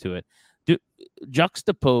adding to it.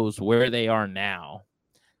 Juxtapose where they are now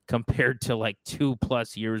compared to like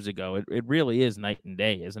 2+ years ago. It really is night and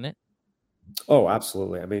day, isn't it? Oh,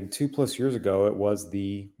 absolutely. I mean, 2+ years ago, it was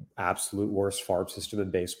the absolute worst farm system in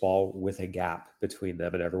baseball with a gap between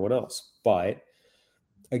them and everyone else. But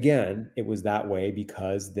again, it was that way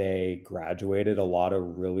because they graduated a lot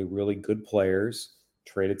of really, really good players,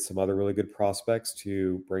 traded some other really good prospects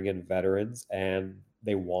to bring in veterans, and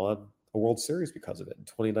they won a World Series because of it in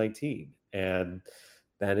 2019. And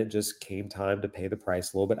then it just came time to pay the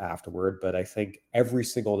price a little bit afterward. But I think every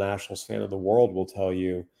single Nationals fan in the world will tell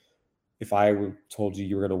you, if I told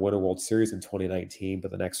you were going to win a World Series in 2019,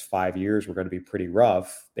 but the next 5 years were going to be pretty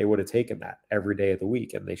rough, they would have taken that every day of the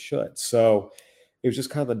week, and they should. So it was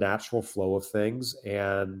just kind of the natural flow of things.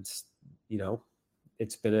 And,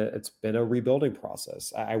 it's been a rebuilding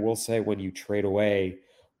process. I will say, when you trade away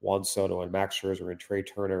Juan Soto and Max Scherzer and Trey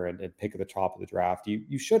Turner and pick at the top of the draft,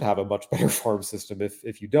 you should have a much better farm system.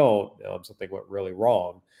 If you don't, something went really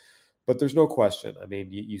wrong. But there's no question. I mean,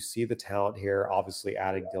 you see the talent here. Obviously,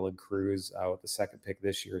 adding Dylan Cruz with the second pick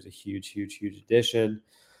this year is a huge, huge, huge addition.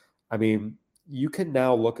 I mean, you can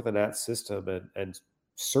now look at the Nats system and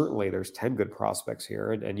certainly there's 10 good prospects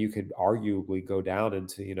here, and you could arguably go down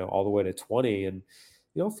into, all the way to 20 and,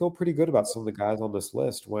 feel pretty good about some of the guys on this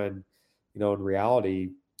list when, in reality,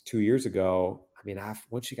 2 years ago, I mean,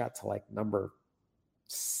 once you got to like number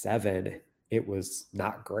 7, it was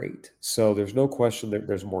not great. So there's no question that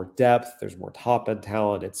there's more depth, there's more top end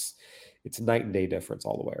talent. It's a night and day difference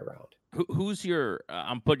all the way around. Who's your?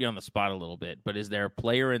 I'm putting you on the spot a little bit, but is there a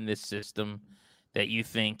player in this system that you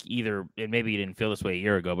think either, and maybe you didn't feel this way a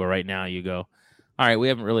year ago, but right now you go, all right, we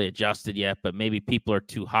haven't really adjusted yet, but maybe people are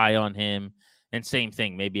too high on him. And same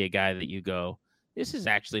thing, maybe a guy that you go, this is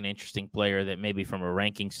actually an interesting player that maybe from a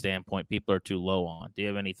ranking standpoint, people are too low on. Do you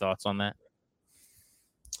have any thoughts on that?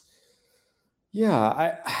 Yeah,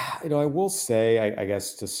 I will say, I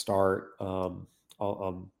guess to start on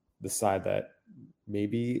the side that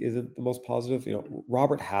maybe isn't the most positive,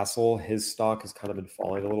 Robert Hassel, his stock has kind of been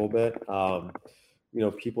falling a little bit.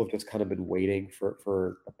 People have just kind of been waiting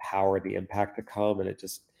for the power, the impact to come, and it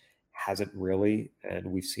just hasn't really. And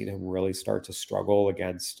we've seen him really start to struggle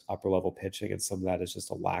against upper level pitching, and some of that is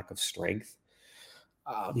just a lack of strength.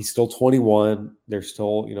 He's still 21. There's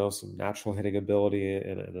still, some natural hitting ability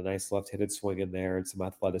and a nice left-handed swing in there and some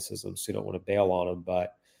athleticism. So you don't want to bail on him,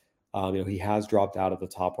 but he has dropped out of the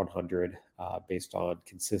top 100 based on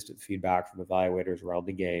consistent feedback from evaluators around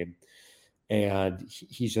the game. And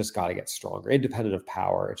he's just got to get stronger, independent of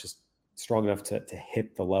power. It's just strong enough to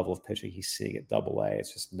hit the level of pitching he's seeing at AA.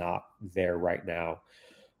 It's just not there right now.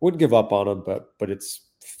 Wouldn't give up on him, but it's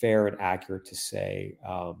fair and accurate to say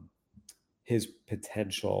his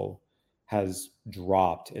potential has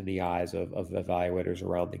dropped in the eyes of evaluators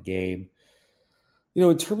around the game.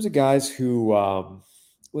 In terms of guys who,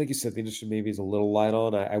 like you said, the industry maybe is a little light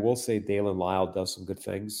on, I will say Dalen Lyle does some good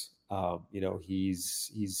things. He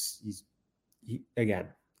again,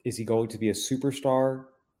 is he going to be a superstar?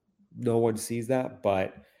 No one sees that,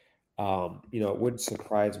 but it wouldn't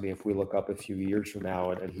surprise me if we look up a few years from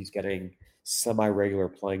now and he's getting semi-regular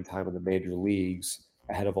playing time in the major leagues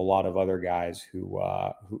ahead of a lot of other guys who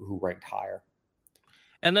ranked higher.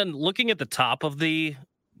 And then looking at the top of the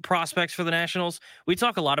prospects for the Nationals, we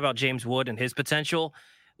talk a lot about James Wood and his potential.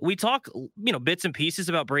 We talk, bits and pieces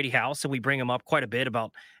about Brady House, and we bring him up quite a bit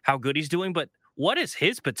about how good he's doing, but what is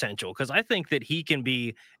his potential? Because I think that he can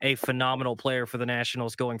be a phenomenal player for the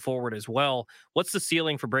Nationals going forward as well. What's the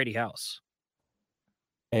ceiling for Brady House?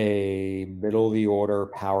 A middle of the order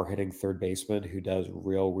power hitting third baseman who does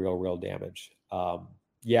real damage.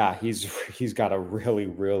 He's got a really,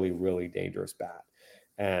 really, really dangerous bat.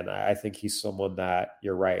 And I think he's someone that,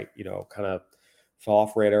 you're right, kind of fell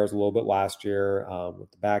off radars a little bit last year with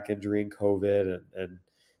the back injury and COVID. And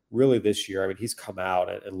really this year, I mean, he's come out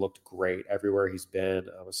and looked great everywhere he's been.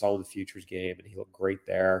 I saw him in the Futures game, and he looked great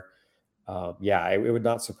there. It would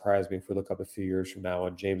not surprise me if we look up a few years from now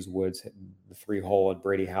and James Woods hitting the 3-hole and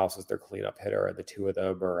Brady House is their cleanup hitter, and the two of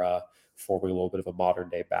them are forming a little bit of a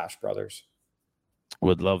modern-day Bash Brothers.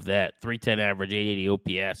 Would love that. 310 average,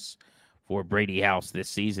 880 OPS for Brady House this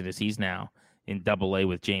season as he's now in AA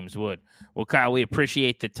with James Wood. Well, Kyle, we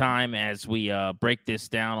appreciate the time as we break this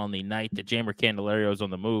down on the night that Jeimer Candelario is on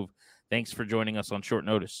the move. Thanks for joining us on short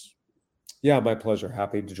notice. Yeah, my pleasure.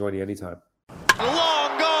 Happy to join you anytime.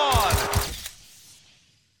 Long gone!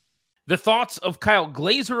 The thoughts of Kyle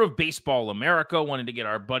Glaser of Baseball America. Wanted to get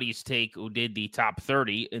our buddy's take who did the top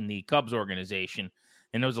 30 in the Cubs organization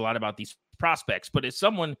and knows a lot about these prospects. But as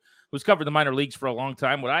someone who's covered the minor leagues for a long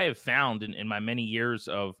time, what I have found in my many years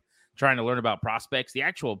of trying to learn about prospects, the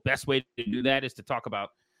actual best way to do that is to talk about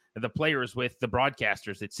the players with the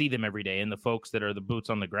broadcasters that see them every day and the folks that are the boots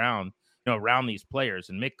on the ground, around these players.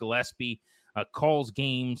 And Mick Gillispie calls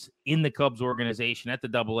games in the Cubs organization at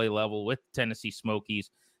the AA level with Tennessee Smokies.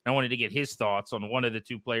 And I wanted to get his thoughts on one of the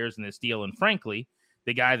two players in this deal. And frankly,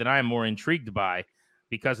 the guy that I'm more intrigued by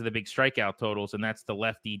because of the big strikeout totals, and that's the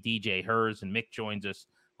lefty DJ Herz. And Mick joins us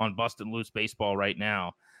on Bustin' Loose Baseball right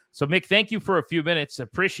now. So, Mick, thank you for a few minutes.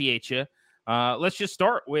 Appreciate you. Let's just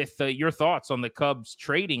start with your thoughts on the Cubs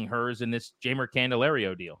trading Herz in this Jeimer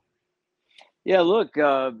Candelario deal. Yeah, look,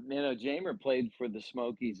 Jeimer played for the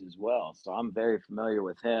Smokies as well, so I'm very familiar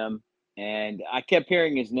with him. And I kept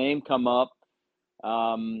hearing his name come up,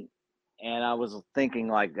 and I was thinking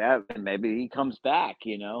like that, maybe he comes back,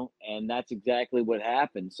 and that's exactly what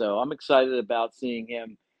happened. So I'm excited about seeing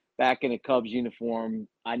him back in a Cubs uniform.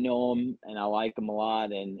 I know him and I like him a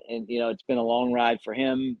lot. And it's been a long ride for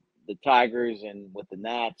him, the Tigers and with the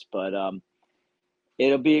Nats, but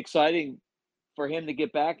it'll be exciting for him to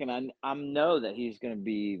get back. And I know that he's going to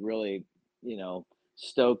be really,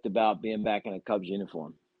 stoked about being back in a Cubs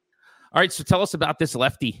uniform. All right. So tell us about this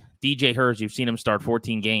lefty, DJ Herz. You've seen him start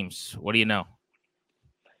 14 games. What do you know?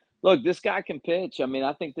 Look, this guy can pitch. I mean,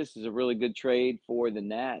 I think this is a really good trade for the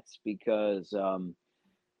Nats because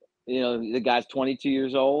the guy's 22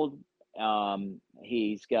 years old.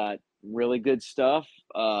 He's got really good stuff.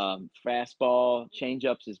 Fastball,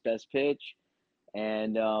 changeup's his best pitch.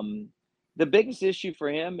 And the biggest issue for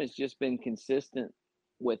him has just been consistent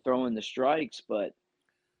with throwing the strikes. But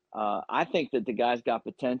I think that the guy's got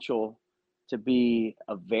potential to be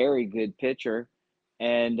a very good pitcher.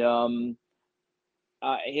 And,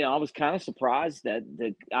 I was kind of surprised that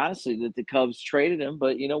honestly that the Cubs traded him.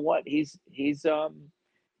 But you know what? He's the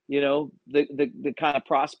kind of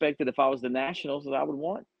prospect that if I was the Nationals that I would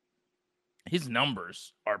want. His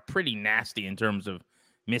numbers are pretty nasty in terms of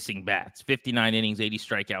missing bats. 59 innings, 80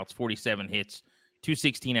 strikeouts, 47 hits,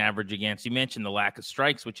 216 average against. You mentioned the lack of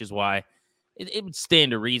strikes, which is why it would stand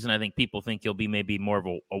to reason. I think people think he'll be maybe more of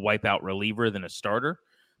a wipeout reliever than a starter.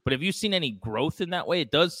 But have you seen any growth in that way? It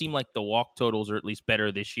does seem like the walk totals are at least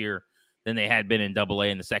better this year than they had been in Double-A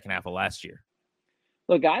in the second half of last year.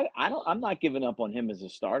 Look, I'm not giving up on him as a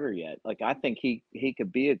starter yet. Like, I think he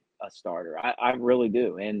could be a starter. I really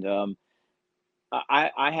do. And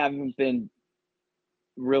I haven't been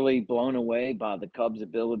really blown away by the Cubs'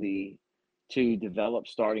 ability to develop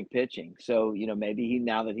starting pitching. So, maybe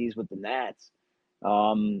now that he's with the Nats,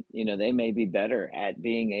 they may be better at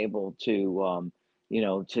being able to,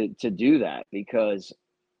 to do that, because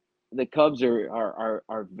the Cubs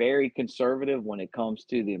are very conservative when it comes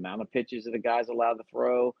to the amount of pitches that the guy's allowed to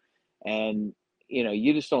throw. And,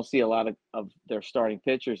 you just don't see a lot of their starting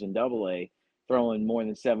pitchers in Double-A throwing more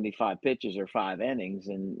than 75 pitches or 5 innings.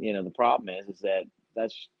 And, the problem is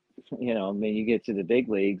that's, you get to the big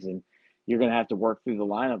leagues and you're going to have to work through the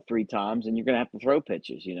lineup 3 times and you're going to have to throw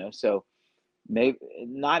pitches, So maybe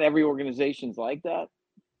not every organization's like that.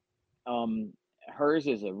 Herz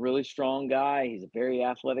is a really strong guy. He's a very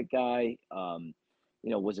athletic guy.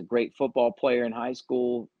 Was a great football player in high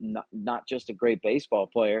school, not just a great baseball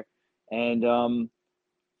player. And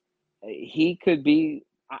he could be.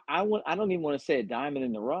 I don't even want to say a diamond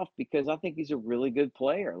in the rough, because I think he's a really good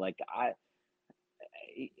player.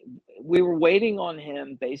 We were waiting on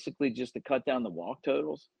him basically just to cut down the walk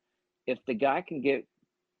totals. If the guy can get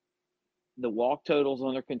the walk totals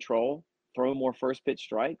under control, throw more first pitch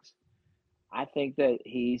strikes, I think that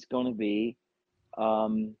he's going to be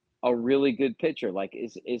a really good pitcher. Like,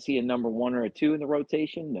 is he a number 1 or a 2 in the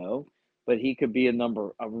rotation? No, but he could be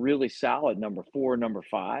a really solid number 4, number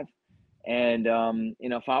 5. And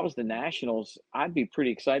if I was the Nationals, I'd be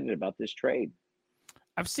pretty excited about this trade.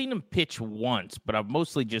 I've seen him pitch once, but I've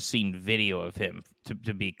mostly just seen video of him,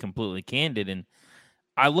 to be completely candid. And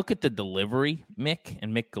I look at the delivery, Mick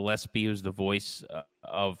Gillispie, who's the voice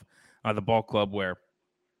of the ball club where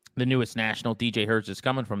the newest national, DJ Herz, is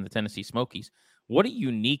coming from, the Tennessee Smokies. What a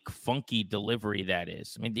unique, funky delivery that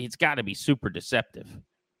is. I mean, it's got to be super deceptive.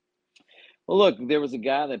 Well, look, there was a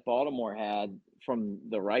guy that Baltimore had from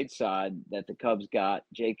the right side that the Cubs got,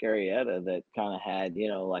 Jake Arrieta, that kind of had,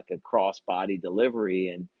 like a cross-body delivery.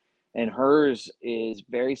 And Herz is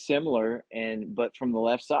very similar, but from the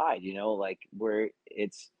left side, like where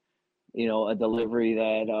it's, a delivery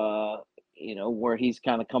that, where he's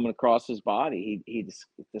kind of coming across his body. He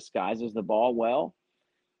disguises the ball well.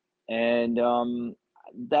 And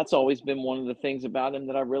that's always been one of the things about him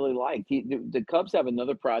that I really liked. The Cubs have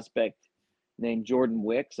another prospect named Jordan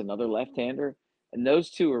Wicks, another left-hander. And those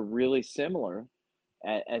two are really similar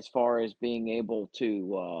as far as being able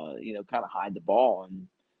to, kind of hide the ball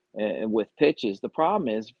and with pitches. The problem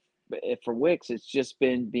is, for Wicks, it's just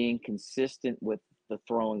been being consistent with the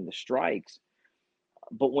throwing the strikes.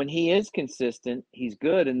 But when he is consistent, he's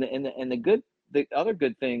good. And the other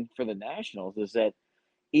good thing for the Nationals is that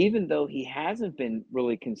even though he hasn't been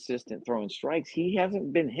really consistent throwing strikes, he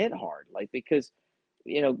hasn't been hit hard, because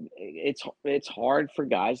it's hard for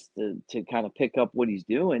guys to kind of pick up what he's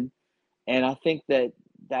doing. And I think that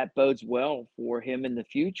bodes well for him in the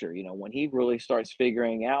future, when he really starts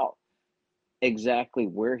figuring out exactly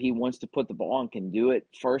where he wants to put the ball and can do it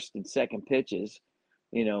first and second pitches,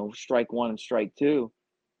 strike 1 and strike 2.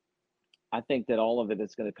 I think that all of it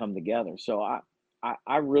is going to come together. So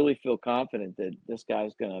I really feel confident that this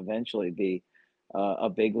guy's going to eventually be a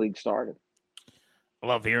big league starter. I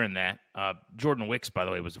love hearing that. Jordan Wicks, by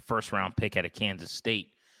the way, was a first-round pick out of Kansas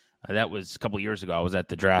State. That was a couple of years ago. I was at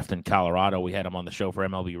the draft in Colorado. We had him on the show for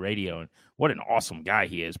MLB Radio, and what an awesome guy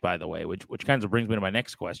he is, by the way, which kind of brings me to my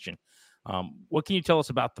next question. What can you tell us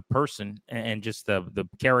about the person and just the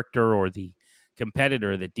character or the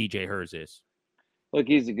competitor that DJ Herz is? Look,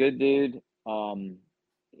 he's a good dude.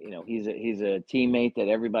 He's a teammate that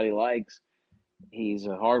everybody likes. He's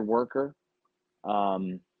a hard worker.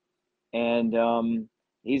 And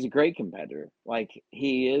He's a great competitor. Like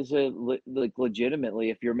he is like legitimately,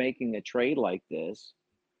 if you're making a trade like this,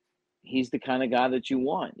 he's the kind of guy that you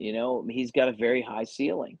want. He's got a very high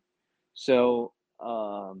ceiling. So,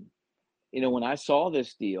 when I saw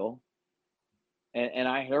this deal, and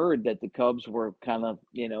I heard that the Cubs were kind of,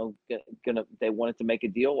 they wanted to make a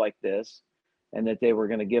deal like this, and that they were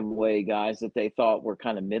going to give away guys that they thought were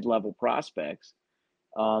kind of mid-level prospects.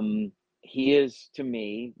 He is, to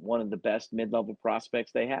me, one of the best mid-level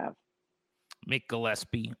prospects they have. Mick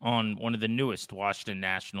Gillispie on one of the newest Washington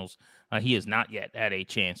Nationals. He has not yet had a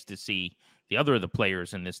chance to see the other of the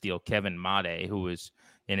players in this deal. Kevin Made, who is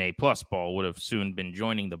in a plus ball, would have soon been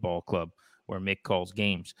joining the ball club where Mick calls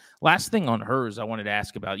games. Last thing on Herz I wanted to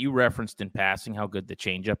ask about. You referenced in passing how good the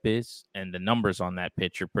changeup is, and the numbers on that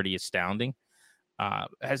pitch are pretty astounding.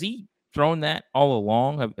 Has he thrown that all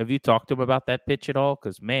along? Have you talked to him about that pitch at all?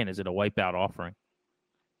 Because, man, is it a wipeout offering.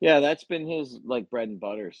 Yeah, that's been his like bread and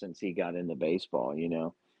butter since he got into baseball,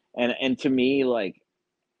 And to me, like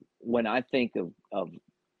when I think of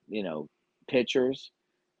pitchers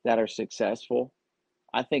that are successful,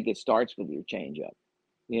 I think it starts with your changeup,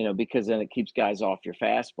 because then it keeps guys off your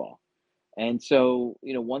fastball. And so,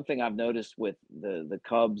 one thing I've noticed with the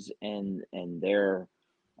Cubs and their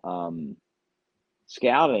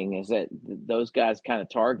scouting is that those guys kind of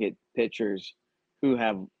target pitchers who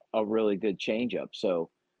have a really good changeup. So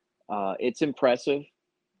it's impressive.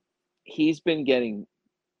 He's been getting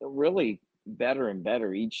really better and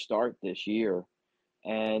better each start this year,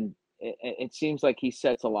 and it seems like he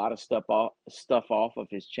sets a lot of stuff off of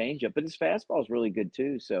his changeup, but his fastball is really good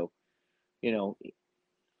too. So,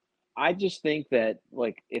 I just think that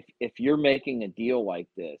like if you're making a deal like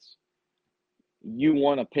this, you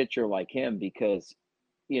want a pitcher like him because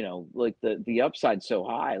like the upside's so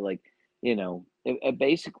high. Like it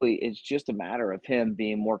basically it's just a matter of him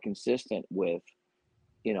being more consistent with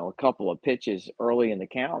a couple of pitches early in the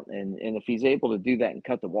count, and if he's able to do that and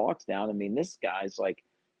cut the walks down, I mean, this guy's like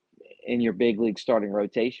in your big league starting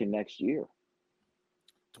rotation next year.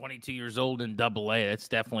 22 years old in Double-A. That's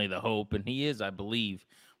definitely the hope, and he is, I believe,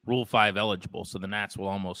 Rule 5 eligible, so the Nats will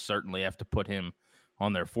almost certainly have to put him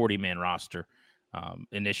on their 40-man roster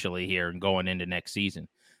initially here and going into next season.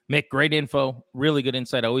 Mick, great info, really good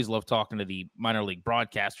insight. I always love talking to the minor league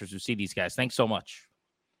broadcasters who see these guys. Thanks so much.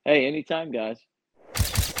 Hey, anytime, guys.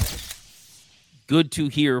 Good to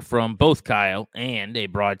hear from both Kyle and a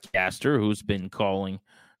broadcaster who's been calling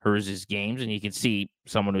Herz's games, and you can see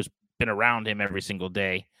someone who's been around him every single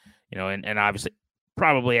day, and obviously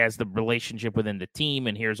probably has the relationship within the team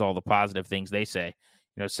and hears all the positive things they say.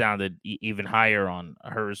 Sounded even higher on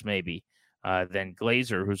Herz maybe than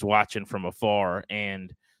Glaser, who's watching from afar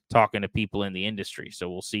and talking to people in the industry. So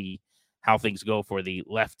we'll see how things go for the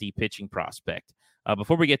lefty pitching prospect.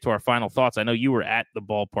 Before we get to our final thoughts, I know you were at the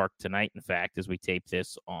ballpark tonight, in fact, as we tape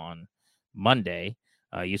this on Monday.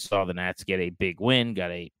 You saw the Nats get a big win,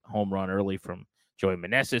 got a home run early from Joey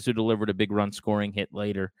Meneses, who delivered a big run-scoring hit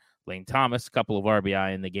later. Lane Thomas, a couple of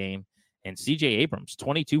RBI in the game. And C.J. Abrams,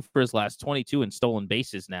 22 for his last 22 in stolen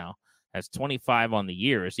bases now, has 25 on the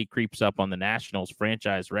year as he creeps up on the Nationals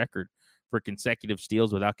franchise record for consecutive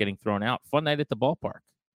steals without getting thrown out. Fun night at the ballpark.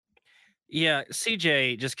 Yeah,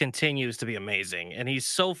 CJ just continues to be amazing, and he's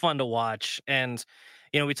so fun to watch. And,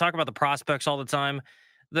 we talk about the prospects all the time.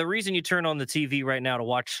 The reason you turn on the TV right now to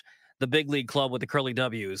watch the big league club with the curly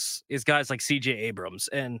W's is guys like CJ Abrams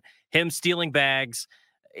and him stealing bags.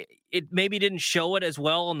 It maybe didn't show it as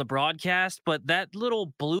well on the broadcast, but that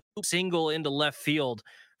little blue single into left field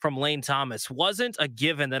from Lane Thomas wasn't a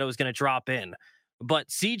given that it was going to drop in. But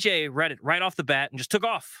CJ read it right off the bat and just took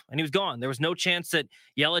off, and he was gone. There was no chance that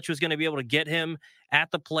Yelich was going to be able to get him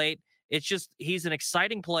at the plate. It's just he's an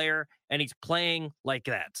exciting player, and he's playing like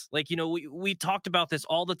that. Like, we talked about this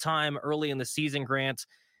all the time early in the season, Grant.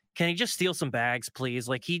 Can he just steal some bags, please?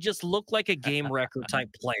 Like, he just looked like a game wrecker type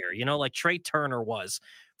player, like Trey Turner was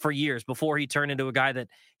for years before he turned into a guy that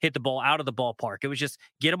hit the ball out of the ballpark. It was just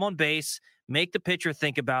get him on base, make the pitcher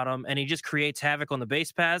think about him, and he just creates havoc on the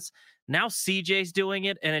base paths. Now CJ's doing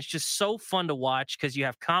it, and it's just so fun to watch because you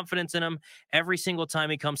have confidence in him every single time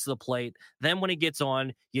he comes to the plate. Then when he gets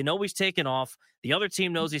on, he's taking off. The other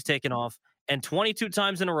team knows he's taking off, and 22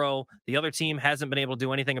 times in a row, the other team hasn't been able to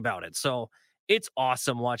do anything about it. So it's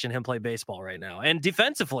awesome watching him play baseball right now. And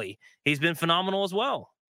defensively, he's been phenomenal as well.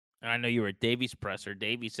 I know you were at Davies' presser.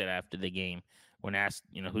 Davey said after the game, when asked,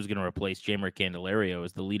 who's going to replace Jeimer Candelario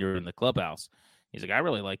as the leader in the clubhouse, he's like, I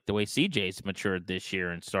really like the way CJ's matured this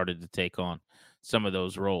year and started to take on some of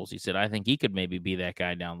those roles. He said, I think he could maybe be that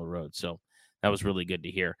guy down the road. So that was really good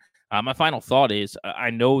to hear. My final thought is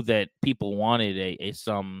I know that people wanted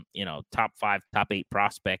some top 5, top 8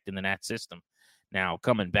 prospect in the Nats system. Now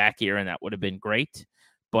coming back here, and that would have been great,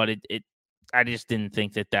 but I just didn't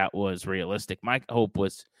think that was realistic. My hope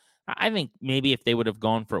was, I think maybe if they would have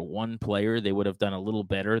gone for one player, they would have done a little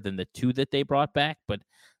better than the 2 that they brought back. But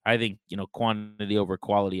I think quantity over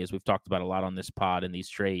quality, as we've talked about a lot on this pod and these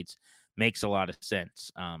trades, makes a lot of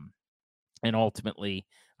sense. And ultimately,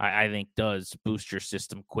 I think does boost your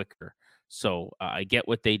system quicker. So I get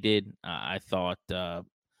what they did. I thought,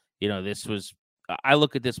 this was. I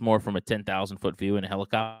look at this more from a 10,000-foot view in a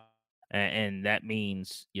helicopter, and that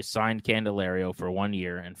means you signed Candelario for 1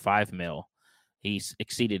 year and $5 million. He's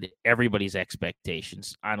exceeded everybody's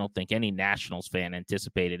expectations. I don't think any Nationals fan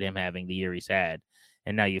anticipated him having the year he's had,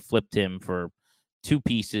 and now you flipped him for 2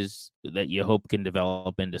 pieces that you hope can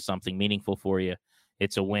develop into something meaningful for you.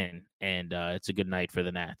 It's a win, and it's a good night for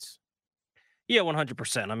the Nats. Yeah,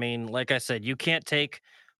 100%. I mean, like I said, you can't take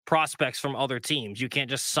prospects from other teams. You can't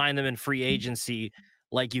just sign them in free agency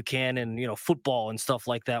like you can in, football and stuff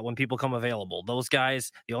like that when people come available. Those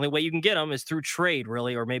guys, the only way you can get them is through trade,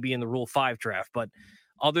 really, or maybe in the Rule 5 draft. But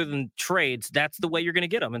other than trades, that's the way you're going to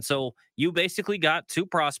get them. And so you basically got 2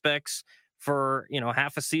 prospects for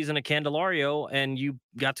half a season of Candelario, and you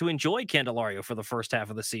got to enjoy Candelario for the first half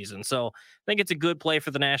of the season. So I think it's a good play for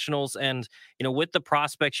the Nationals. And with the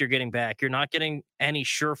prospects you're getting back, you're not getting any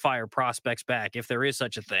surefire prospects back, if there is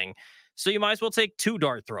such a thing. So you might as well take 2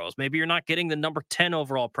 dart throws. Maybe you're not getting the number 10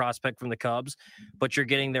 overall prospect from the Cubs, but you're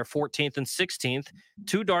getting their 14th and 16th.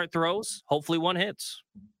 2 dart throws, hopefully 1 hits.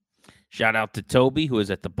 Shout out to Toby, who is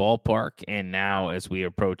at the ballpark, and now as we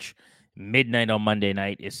approach midnight on Monday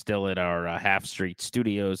night, is still at our Half Street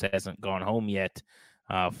Studios, hasn't gone home yet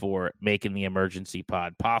for making the emergency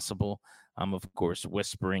pod possible. I'm, of course,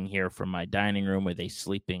 whispering here from my dining room with a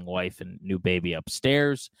sleeping wife and new baby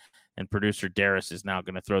upstairs. And producer Darius is now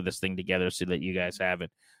going to throw this thing together so that you guys have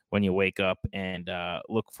it when you wake up, and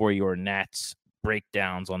look for your Nats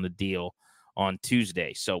breakdowns on the deal on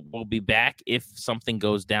Tuesday. So we'll be back if something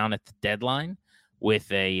goes down at the deadline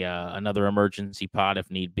with another emergency pod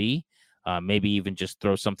if need be. Maybe even just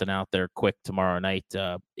throw something out there quick tomorrow night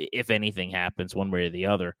if anything happens one way or the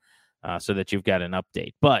other, so that you've got an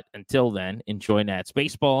update. But until then, enjoy Nats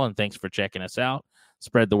baseball, and thanks for checking us out.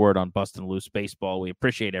 Spread the word on Bustin' Loose Baseball. We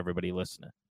appreciate everybody listening.